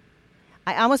heart.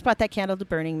 I almost brought that candle to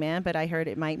Burning Man, but I heard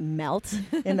it might melt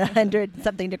in the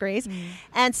 100-something degrees.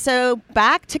 And so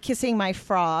back to kissing my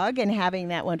frog and having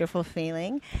that wonderful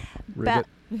feeling. Ribbit.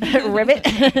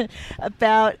 Ribbit.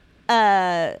 About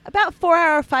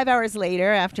 5 hours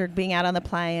later, after being out on the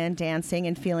playa and dancing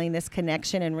and feeling this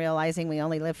connection and realizing we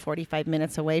only live 45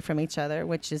 minutes away from each other,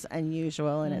 which is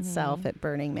unusual in itself at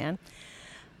Burning Man,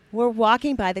 we're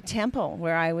walking by the temple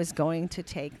where I was going to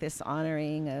take this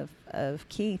honoring of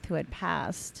Keith, who had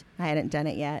passed. I hadn't done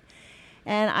it yet.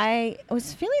 And I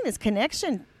was feeling this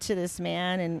connection to this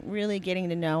man and really getting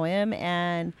to know him.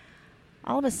 And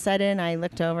all of a sudden, I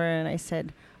looked over and I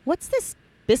said, "What's this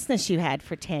business you had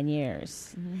for 10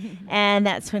 years?" And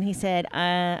that's when he said,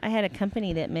 I had a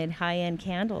company that made high-end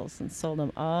candles and sold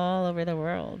them all over the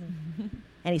world.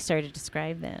 And he started to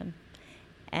describe them.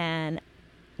 And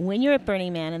when you're at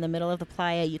Burning Man in the middle of the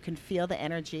playa, you can feel the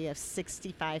energy of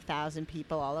 65,000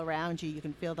 people all around you. You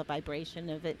can feel the vibration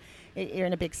of it. You're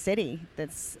in a big city.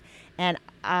 And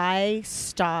I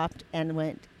stopped and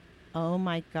went, oh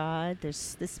my God,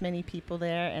 there's this many people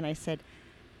there. And I said,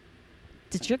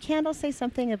 did your candle say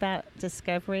something about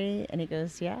discovery? And he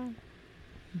goes, yeah.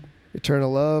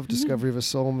 Eternal Love, Discovery of a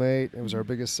Soulmate. It was our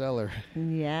biggest seller.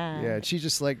 Yeah. Yeah, and she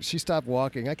stopped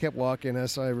walking. I kept walking.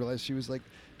 That's when I realized she was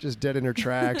just dead in her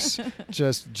tracks,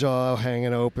 just jaw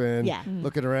hanging open,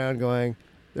 looking around going,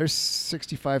 there's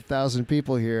 65,000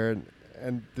 people here,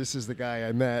 and this is the guy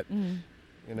I met.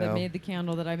 That made the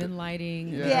candle that I've been lighting.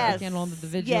 Yes. The candle on the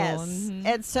vigil. Yes.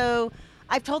 And so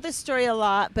I've told this story a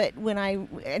lot, but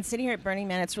and sitting here at Burning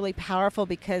Man, it's really powerful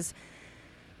because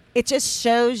it just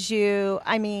shows you,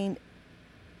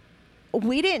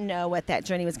 we didn't know what that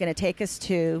journey was going to take us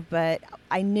to, but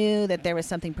I knew that there was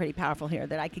something pretty powerful here,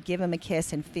 that I could give him a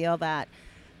kiss and feel that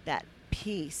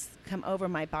peace come over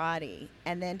my body.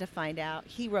 And then to find out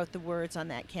he wrote the words on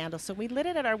that candle. So we lit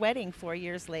it at our wedding 4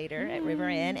 years later at River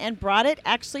Inn and brought it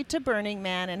actually to Burning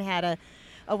Man and had a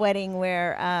wedding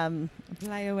where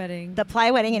Playa wedding. The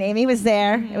Playa wedding, and Amy was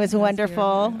there. It was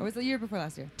wonderful. It was the year before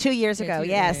last year. 2 years ago, 2 years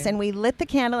yes. ago, yeah. And we lit the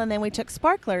candle, and then we took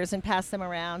sparklers and passed them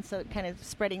around, so kind of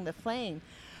spreading the flame.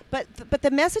 But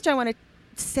the message I want to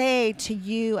say to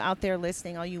you out there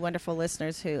listening, all you wonderful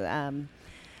listeners who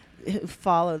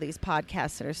follow these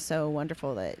podcasts that are so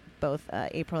wonderful that both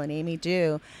April and Amy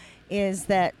do, is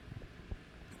that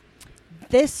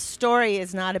this story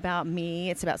is not about me.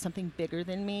 It's about something bigger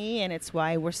than me, and it's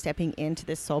why we're stepping into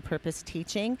this soul purpose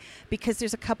teaching, because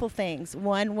there's a couple things.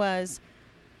 One was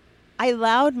I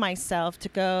allowed myself to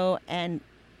go and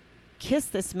kiss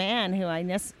this man who I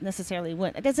necessarily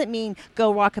wouldn't. It doesn't mean go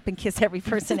walk up and kiss every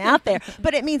person out there,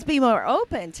 but it means be more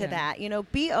open to that.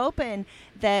 Be open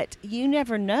that you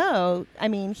never know. I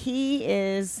mean, he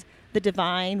is the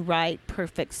divine, right,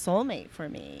 perfect soulmate for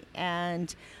me.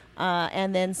 And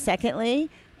then secondly,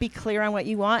 be clear on what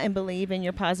you want and believe in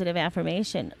your positive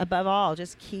affirmation. Above all,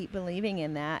 just keep believing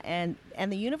in that, and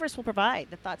the universe will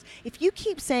provide the thoughts. If you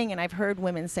keep saying, and I've heard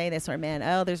women say this, or men,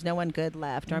 oh, there's no one good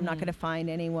left, or I'm not going to find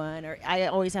anyone, or I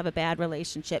always have a bad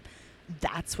relationship,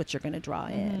 that's what you're going to draw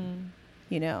in.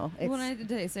 Well,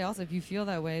 and I say also, if you feel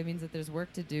that way, it means that there's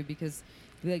work to do, because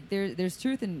there's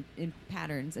truth in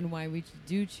patterns and why we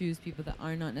do choose people that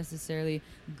are not necessarily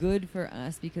good for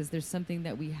us, because there's something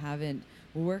that we haven't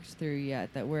worked through yet,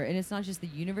 and it's not just the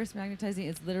universe magnetizing,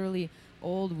 it's literally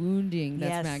old wounding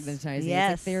that's magnetizing. It's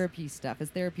like therapy stuff,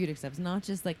 it's therapeutic stuff. It's not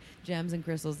just like gems and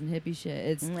crystals and hippie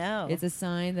shit. It's a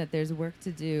sign that there's work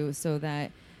to do, so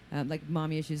that like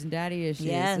mommy issues and daddy issues,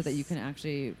 so that you can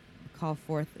actually call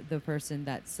forth the person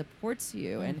that supports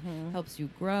you and helps you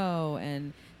grow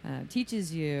and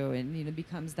teaches you, and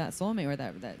becomes that soulmate or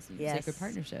that sacred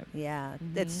partnership.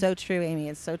 It's so true, Amy.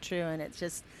 It's so true. And it's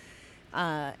just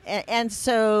and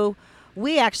so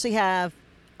we actually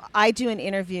I do an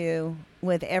interview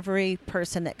with every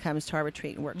person that comes to our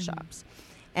retreat and workshops,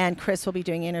 and Chris will be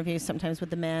doing interviews sometimes with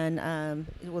the men.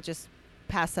 We'll just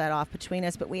pass that off between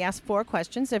us, but we ask 4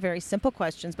 questions. They're very simple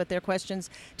questions, but they're questions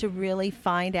to really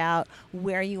find out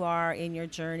where you are in your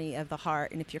journey of the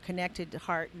heart, and if you're connected to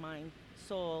heart, mind,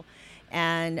 soul.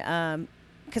 And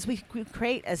because we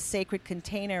create a sacred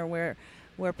container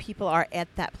where people are at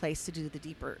that place to do the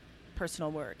deeper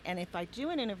personal work. And if I do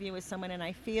an interview with someone and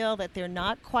I feel that they're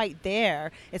not quite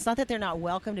there, it's not that they're not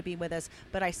welcome to be with us,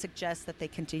 but I suggest that they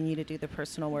continue to do the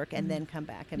personal work and then come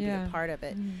back and be a part of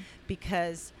it,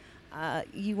 because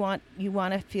you want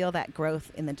to feel that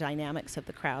growth in the dynamics of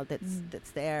the crowd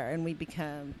that's there, and we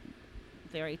become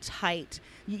very tight.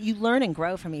 You learn and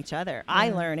grow from each other. I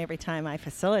learn every time I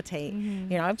facilitate.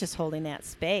 I'm just holding that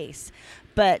space.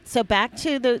 But so back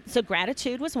to so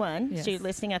gratitude was one. So you're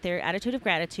listening out there, attitude of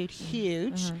gratitude,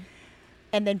 huge.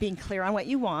 And then being clear on what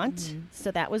you want.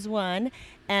 So that was one.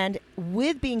 And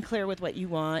with being clear with what you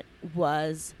want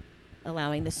was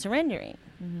allowing the surrendering.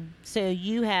 So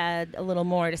you had a little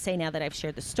more to say now that I've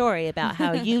shared the story about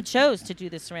how you chose to do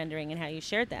the surrendering and how you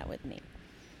shared that with me.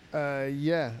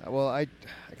 Well, I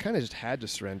kind of just had to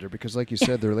surrender, because like you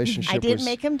said, the relationship I didn't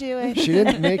make him do it. She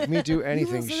didn't make me do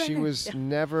anything. She was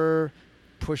never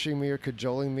pushing me or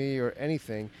cajoling me or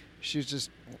anything. She was just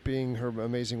being her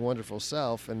amazing, wonderful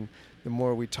self. And the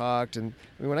more we talked, and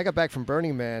when I got back from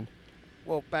Burning Man,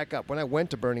 well, back up. When I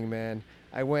went to Burning Man,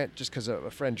 I went just because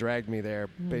a friend dragged me there,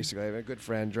 basically. A good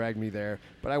friend dragged me there,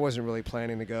 but I wasn't really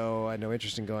planning to go. I had no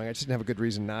interest in going. I just didn't have a good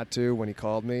reason not to when he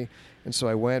called me, and so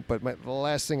I went. But the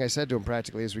last thing I said to him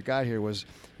practically as we got here was,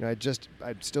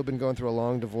 I'd still been going through a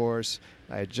long divorce.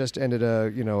 I had just ended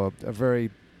a very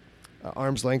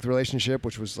arm's length relationship,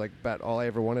 which was like about all I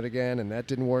ever wanted again, and that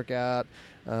didn't work out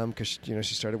because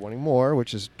she started wanting more,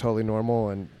 which is totally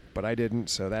normal, but I didn't,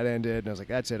 so that ended, and I was like,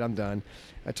 that's it, I'm done.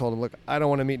 I told him, look, I don't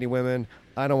want to meet any women.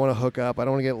 I don't want to hook up. I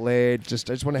don't want to get laid. I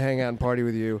just want to hang out and party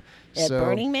with you. At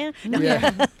Burning Man? No.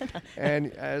 Yeah.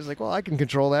 And I was like, well, I can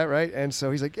control that, right? And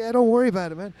so he's like, yeah, don't worry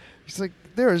about it, man. He's like,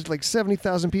 there's like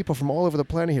 70,000 people from all over the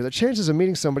planet here. The chances of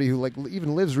meeting somebody who like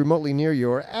even lives remotely near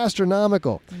you are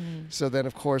astronomical. So then,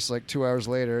 of course, like 2 hours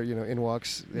later, in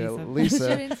walks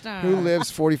Lisa who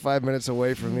lives 45 minutes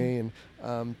away from me.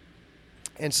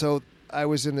 And so I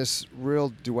was in this real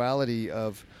duality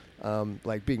of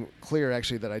like being clear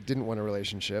actually that I didn't want a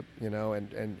relationship,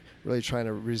 and really trying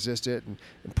to resist it and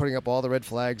putting up all the red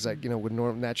flags like, would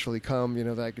naturally come,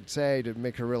 that I could say to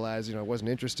make her realize, I wasn't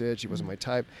interested, she wasn't my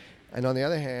type. And on the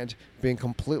other hand, being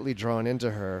completely drawn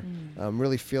into her,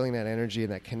 really feeling that energy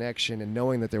and that connection and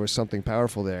knowing that there was something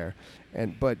powerful there,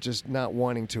 but just not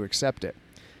wanting to accept it,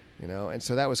 and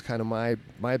so that was kind of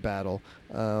my battle.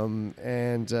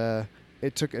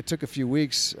 It took a few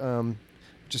weeks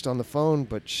just on the phone,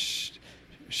 but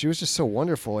she was just so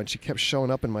wonderful, and she kept showing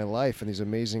up in my life in these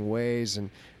amazing ways.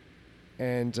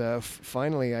 And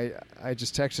finally, I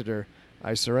just texted her,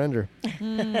 I surrender.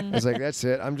 I was like, that's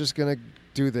it. I'm just going to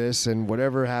do this, and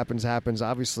whatever happens, happens.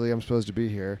 Obviously, I'm supposed to be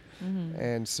here.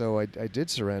 And so I did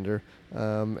surrender,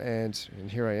 and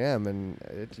here I am, and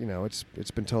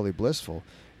it's been totally blissful,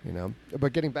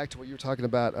 But getting back to what you were talking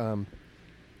about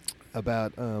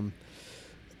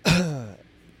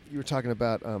you were talking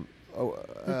about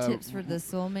the tips for the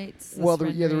soulmates. Well, the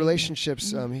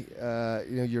relationships.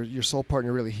 Your soul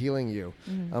partner really healing you.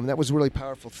 That was a really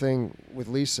powerful thing with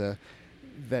Lisa,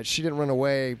 that she didn't run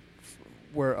away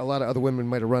where a lot of other women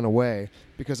might have run away,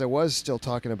 because I was still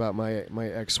talking about my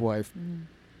ex-wife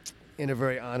in a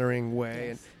very honoring way.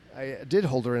 Yes. And I did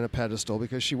hold her in a pedestal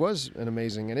because she was an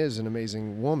amazing and is an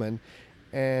amazing woman.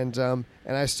 And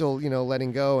I still,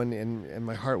 letting go, and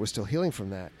my heart was still healing from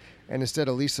that. And instead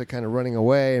of Lisa kind of running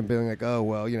away and being like, oh,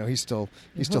 well, he's still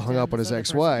hung up on his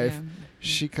ex-wife,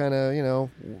 she kind of,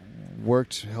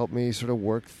 helped me sort of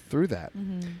work through that,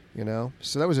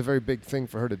 So that was a very big thing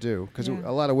for her to do, because Yeah.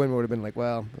 a lot of women would have been like,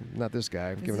 well, not this guy.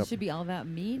 I'm giving It up. should be all about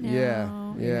me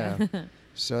now. Yeah.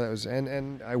 So that was,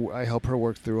 and I help her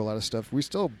work through a lot of stuff. We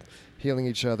still healing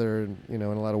each other, in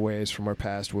a lot of ways from our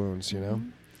past wounds,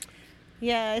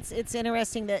 Yeah, it's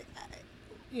interesting that,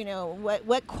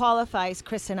 what qualifies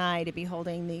Chris and I to be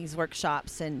holding these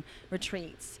workshops and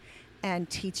retreats and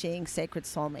teaching Sacred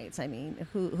Soulmates. I mean,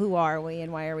 who are we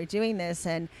and why are we doing this?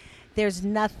 And there's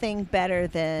nothing better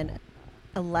than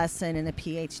a lesson and a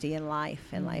PhD in life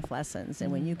and life lessons.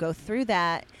 And when you go through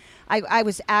that, I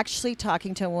was actually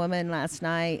talking to a woman last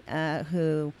night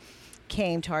who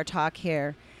came to our talk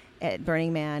here at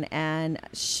Burning Man, and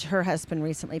her husband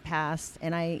recently passed,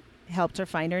 and I helped her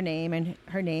find her name, and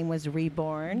her name was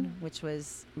Reborn, which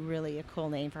was really a cool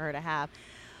name for her to have.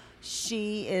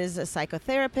 She is a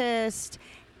psychotherapist,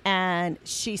 and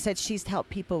she said she's helped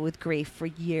people with grief for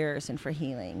years and for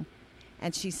healing.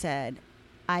 And she said,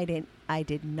 I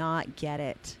did not get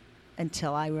it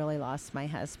until I really lost my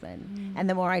husband. And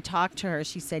the more I talked to her,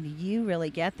 she said, you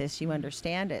really get this, you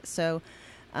understand it. So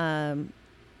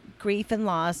grief and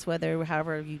loss,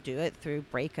 however you do it, through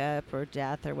breakup or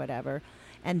death or whatever,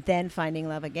 and then finding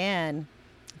love again,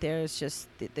 there's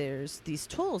these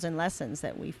tools and lessons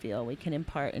that we feel we can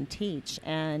impart and teach,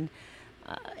 and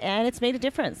it's made a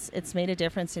difference. It's made a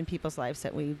difference in people's lives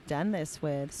that we've done this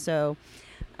with. So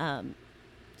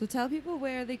tell people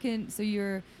where they can. So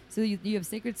you have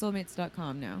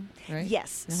sacredsoulmates.com now, right?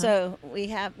 Yes. So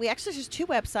we actually just two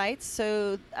websites.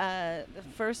 So the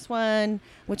first one,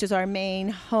 which is our main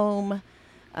home,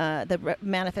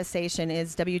 manifestation,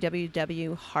 is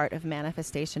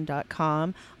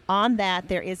www.heartofmanifestation.com. On that,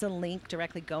 there is a link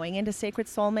directly going into Sacred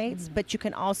Soulmates, but you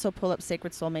can also pull up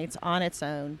Sacred Soulmates on its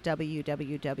own,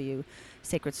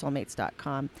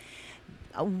 www.sacredsoulmates.com.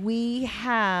 We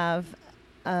have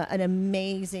an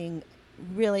amazing,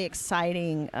 really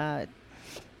exciting,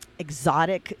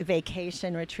 exotic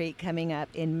vacation retreat coming up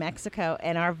in Mexico,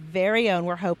 and our very own,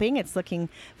 we're hoping, it's looking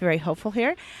very hopeful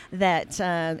here, that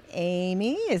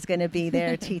Amy is going to be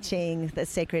there teaching the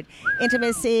sacred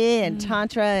intimacy and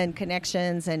tantra and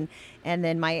connections, and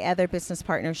then my other business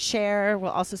partner, Cher, will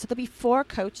also, so there'll be 4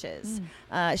 coaches.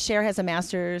 Cher has a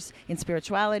master's in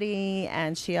spirituality,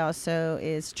 and she also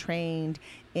is trained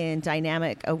in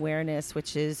dynamic awareness,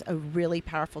 which is a really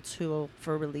powerful tool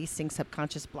for releasing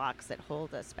subconscious blocks that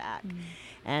hold us back.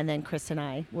 And then Chris and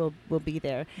I will be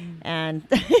there. And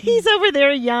he's over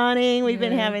there yawning. We've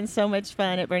been having so much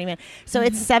fun at Burning Man. So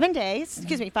it's 5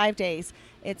 days.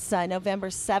 It's November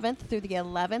 7th through the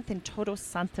 11th in Todos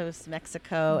Santos,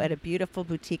 Mexico, at a beautiful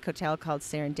boutique hotel called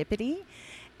Serendipity.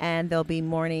 And there'll be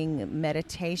morning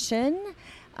meditation,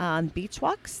 beach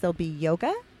walks. There'll be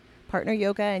yoga, partner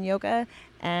yoga and yoga.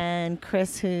 And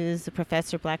Chris, who's a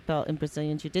professor black belt in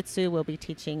Brazilian Jiu-Jitsu, will be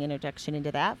teaching introduction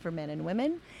into that for men and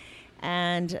women.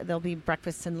 And there'll be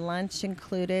breakfast and lunch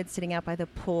included, sitting out by the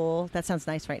pool. That sounds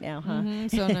nice right now, huh?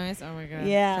 So nice. Oh, my God.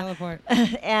 Yeah. Teleport.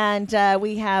 And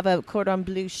we have a cordon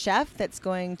bleu chef that's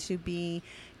going to be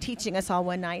teaching us all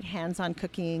one night hands-on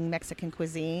cooking Mexican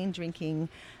cuisine, drinking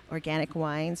organic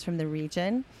wines from the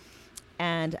region.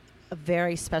 And a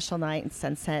very special night in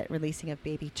Sunset, releasing of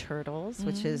baby turtles,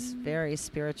 which is a very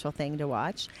spiritual thing to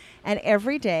watch. And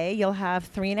every day you'll have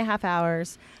 3.5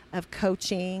 hours of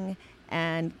coaching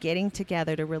and getting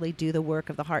together to really do the work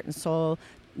of the heart and soul,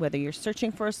 whether you're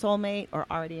searching for a soulmate or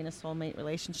already in a soulmate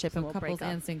relationship. So and we'll couples break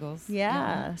and off. singles.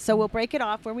 Yeah. So we'll break it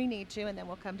off where we need to, and then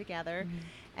we'll come together.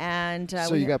 And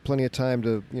so you got plenty of time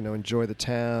to, enjoy the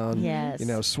town, Yes.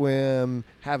 swim,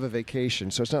 have a vacation.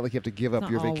 So it's not like you have to give It's up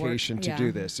not your all work. vacation to Yeah.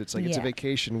 do this. It's like it's a Yeah.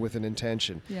 vacation with an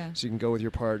intention. Yeah. So you can go with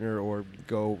your partner or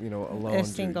go, alone. Or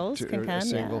singles can or come,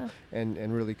 single, yeah.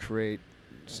 and really create,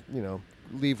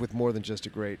 leave with more than just a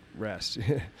great rest.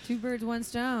 2 birds, 1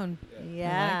 stone. Yeah.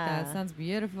 I like that. Sounds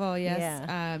beautiful. Yes.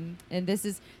 Yeah. And this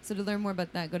is, so to learn more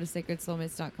about that, go to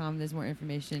sacredsoulmates.com. There's more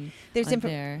information There's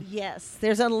there. Yes,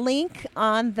 there's a link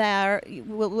on there.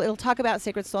 It'll talk about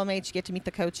Sacred Soulmates. You get to meet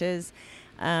the coaches.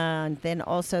 And then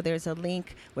also there's a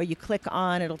link where you click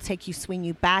on, it'll swing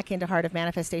you back into Heart of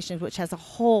Manifestation, which has a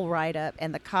whole write-up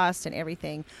and the cost and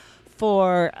everything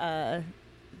for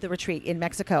the retreat in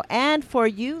Mexico. And for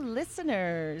you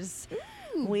listeners,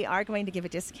 we are going to give a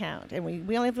discount. And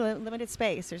we only have limited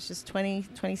space. There's just 20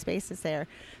 spaces there.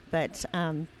 But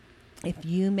if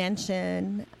you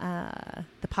mention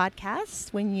the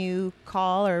podcast when you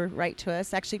call or write to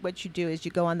us, actually what you do is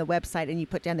you go on the website and you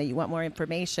put down that you want more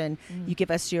information. You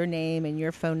give us your name and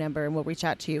your phone number, and we'll reach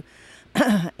out to you.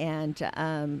 And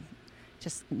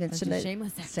just mention that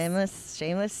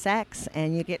shameless sex,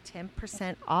 and you get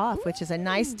 10% off, which is a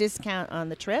nice discount on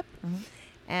the trip.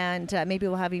 And maybe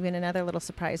we'll have even another little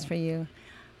surprise for you.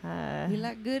 We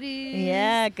like goodies.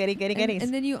 Yeah, goodies.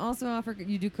 And then you also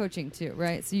you do coaching too,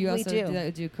 right? So you also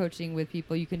do coaching with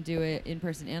people. You can do it in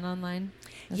person and online?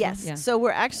 Yes. Well? Yeah. So we're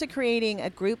actually creating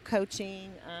a group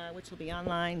coaching, which will be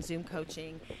online, Zoom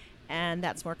coaching. And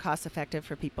that's more cost effective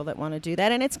for people that want to do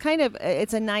that. And it's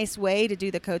it's a nice way to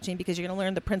do the coaching because you're going to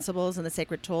learn the principles and the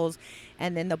sacred tools.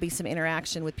 And then there'll be some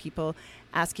interaction with people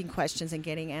asking questions and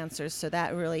getting answers. So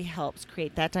that really helps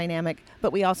create that dynamic.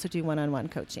 But we also do one-on-one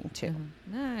coaching too.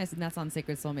 Nice. And that's on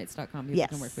sacredsoulmates.com. People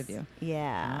can work with you.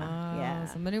 Yeah.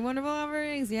 So many wonderful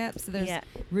offerings. Yep. So there's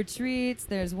retreats,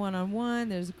 there's one-on-one,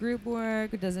 there's group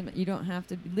work. You don't have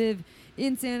to live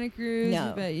in Santa Cruz.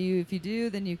 No. But if you do,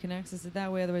 then you can access it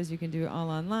that way. Otherwise, you can do it all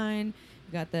online.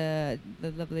 You got the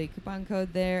lovely coupon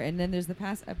code there. And then there's the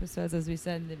past episodes, as we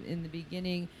said in the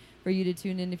beginning, for you to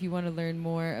tune in if you want to learn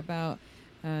more about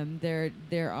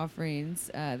their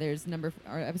offerings. There's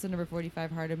episode number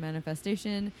 45, Heart of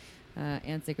Manifestation,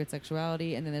 and Sacred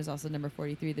Sexuality. And then there's also number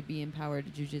 43, the Be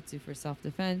Empowered Jiu-Jitsu for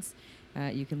Self-Defense.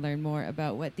 You can learn more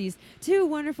about what these two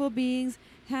wonderful beings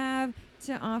have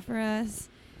to offer us.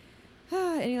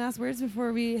 Any last words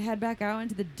before we head back out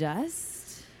into the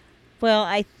dust?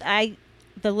 Well,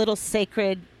 the little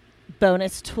sacred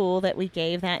bonus tool that we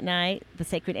gave that night, the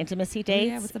sacred intimacy dates.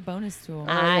 Yeah, what's the bonus tool?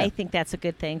 I think that's a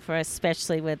good thing for us,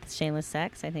 especially with shameless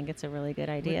sex. I think it's a really good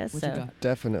idea. What you got?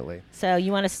 Definitely. So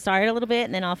you want to start a little bit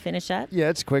and then I'll finish up? Yeah,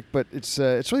 it's quick, but it's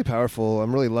really powerful.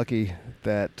 I'm really lucky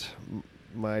that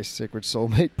my sacred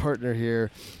soulmate partner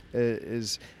here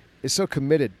is so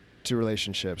committed to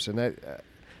relationships. And that,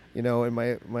 in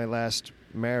my last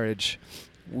marriage,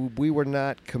 we were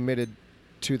not committed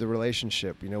to the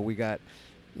relationship. We got,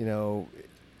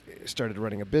 started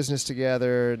running a business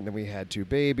together, and then we had 2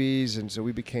 babies, and so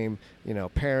we became,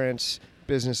 parents,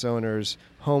 business owners,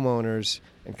 homeowners,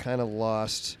 and kind of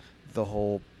lost the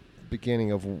whole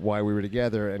beginning of why we were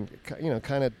together, and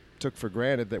kind of took for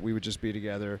granted that we would just be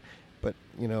together, but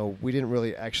we didn't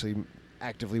really actually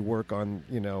actively work on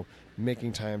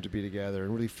making time to be together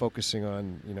and really focusing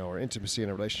on our intimacy in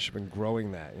a relationship and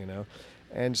growing that.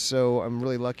 And so I'm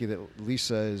really lucky that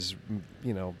Lisa is,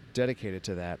 dedicated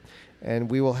to that. And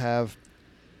we will have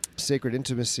sacred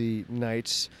intimacy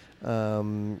nights.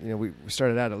 We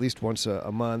started out at least once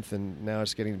a month, and now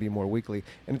it's getting to be more weekly.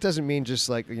 And it doesn't mean just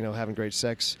like, having great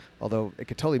sex, although it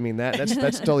could totally mean that.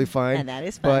 That's totally fine. And that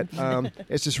is fun. But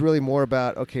it's just really more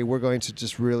about, okay, we're going to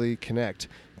just really connect.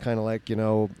 Kind of like,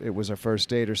 it was our first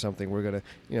date or something. We're going to,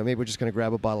 maybe we're just going to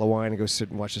grab a bottle of wine and go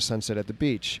sit and watch the sunset at the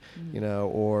beach,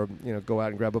 or, go out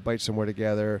and grab a bite somewhere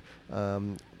together,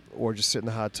 or just sit in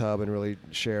the hot tub and really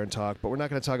share and talk. But we're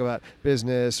not going to talk about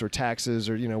business or taxes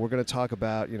or, we're going to talk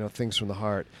about, things from the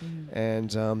heart.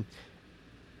 And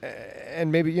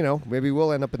maybe, maybe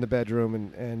we'll end up in the bedroom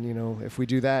and if we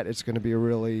do that, it's going to be a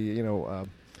really,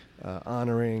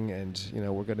 honoring, and,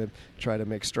 we're going to try to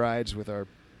make strides with our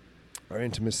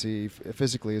intimacy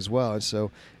physically as well. And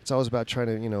so it's always about trying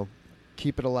to,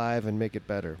 keep it alive and make it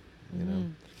better,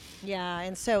 Yeah.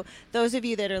 And so those of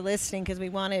you that are listening, because we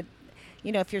wanted,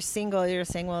 if you're single, you're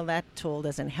saying, well, that tool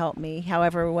doesn't help me.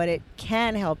 However, what it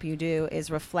can help you do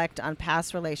is reflect on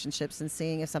past relationships and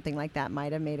seeing if something like that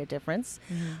might have made a difference.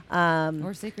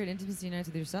 Or sacred intimacy nights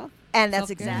with yourself. And that's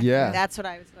Self-care. exactly, Yeah. that's what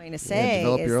I was going to say.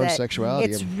 Develop is your own that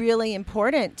sexuality. It's really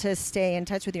important to stay in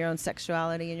touch with your own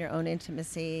sexuality and your own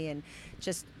intimacy and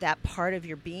just that part of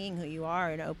your being who you are,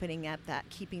 and opening up that,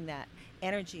 keeping that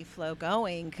energy flow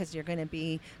going, because you're going to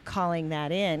be calling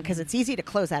that in, because it's easy to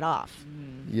close that off.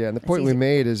 Yeah, and the point we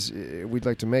made is, we'd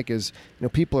like to make is,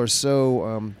 people are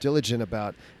so diligent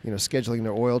about, scheduling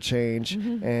their oil change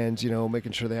and,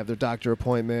 making sure they have their doctor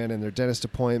appointment and their dentist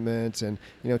appointment and,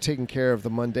 taking care of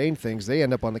the mundane things. They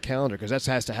end up on the calendar because that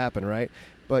has to happen, right?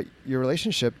 But your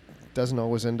relationship doesn't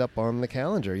always end up on the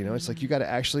calendar. It's like you got to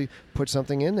actually put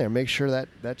something in there, make sure that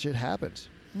shit happens.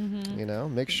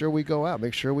 Make sure we go out,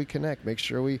 make sure we connect, make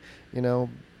sure we,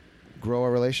 grow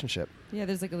our relationship. Yeah,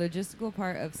 there's like a logistical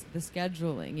part of the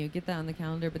scheduling. You get that on the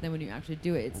calendar, but then when you actually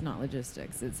do it, it's not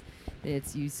logistics.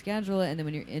 It's you schedule it, and then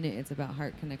when you're in it, it's about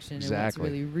heart connection and what's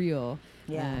really real.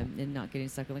 Yeah. And not getting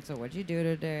stuck in like, so what'd you do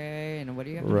today, and what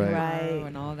do you have to Right. do tomorrow, Right.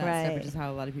 and all that stuff, which is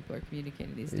how a lot of people are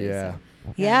communicating these days. Yeah.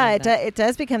 So, Yeah, I love that. it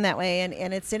does become that way,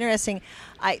 and it's interesting.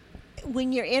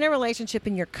 When you're in a relationship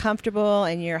and you're comfortable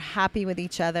and you're happy with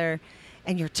each other,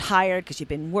 and you're tired because you've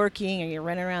been working or you're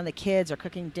running around the kids or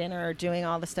cooking dinner or doing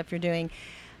all the stuff you're doing,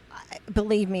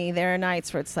 believe me, there are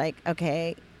nights where it's like,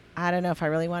 okay, I don't know if I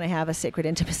really want to have a sacred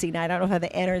intimacy night. I don't know if I have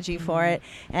the energy for it,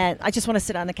 and I just want to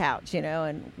sit on the couch,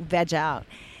 and veg out.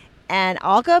 And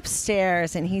I'll go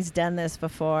upstairs, and he's done this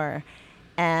before,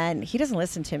 and he doesn't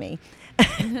listen to me.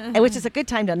 Which is a good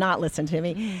time to not listen to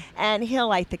me. And he'll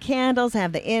light the candles,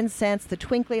 have the incense, the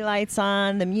twinkly lights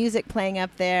on, the music playing up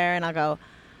there, and I'll go,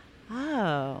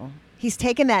 oh, he's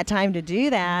taken that time to do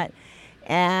that.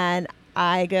 And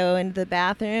I go into the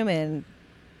bathroom and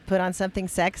put on something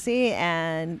sexy,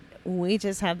 and we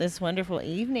just have this wonderful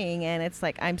evening. And it's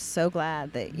like, I'm so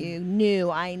glad that you knew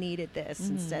I needed this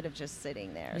instead of just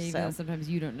sitting there. Yeah, So sometimes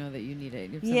you don't know that you need it.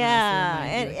 You have someone else to yeah,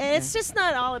 remind and, you. and it's just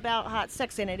not all about hot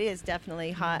sex, and it is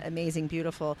definitely hot, amazing,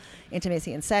 beautiful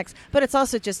intimacy and sex, but it's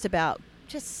also just about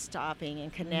just stopping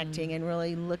and connecting and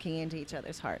really looking into each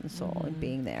other's heart and soul and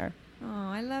being there. Oh,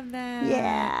 I love that.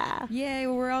 Yeah. Yay,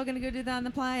 well, we're all going to go do that on the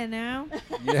playa now.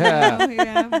 Yeah. Oh,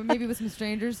 yeah, but maybe with some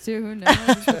strangers too. Who knows?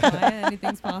 Just the playa,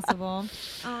 anything's possible.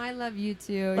 Oh, I love you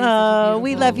too. You're such a Oh,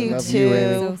 we beautiful- love you Love you, too.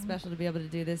 Amy. So special to be able to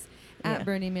do this at Yeah.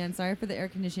 Burning Man. Sorry for the air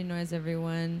conditioning noise,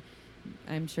 everyone.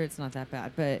 I'm sure it's not that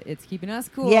bad, but it's keeping us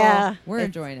cool. Yeah, We're it's-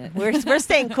 enjoying it. We're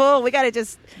staying cool. We got to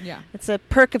just, yeah. it's a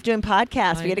perk of doing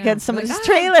podcasts. I We got to know. go to somebody's Like,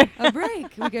 trailer. A break.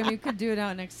 We could do it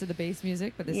out next to the bass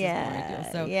music, but this is more ideal.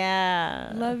 So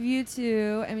yeah. love you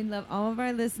too. I mean, love all of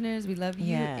our listeners. We love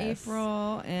you, Yes.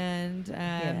 April. And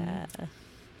Yeah.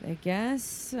 I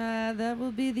guess that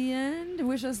will be the end.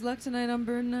 Wish us luck tonight on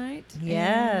Burn Night.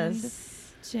 Yes.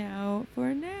 And ciao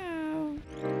for now.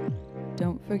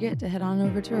 Don't forget to head on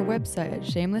over to our website at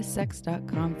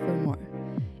shamelesssex.com for more.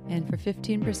 And for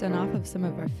 15% off of some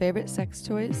of our favorite sex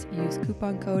toys, use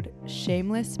coupon code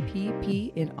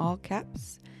SHAMELESSPP in all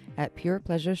caps at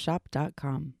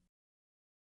purepleasureshop.com.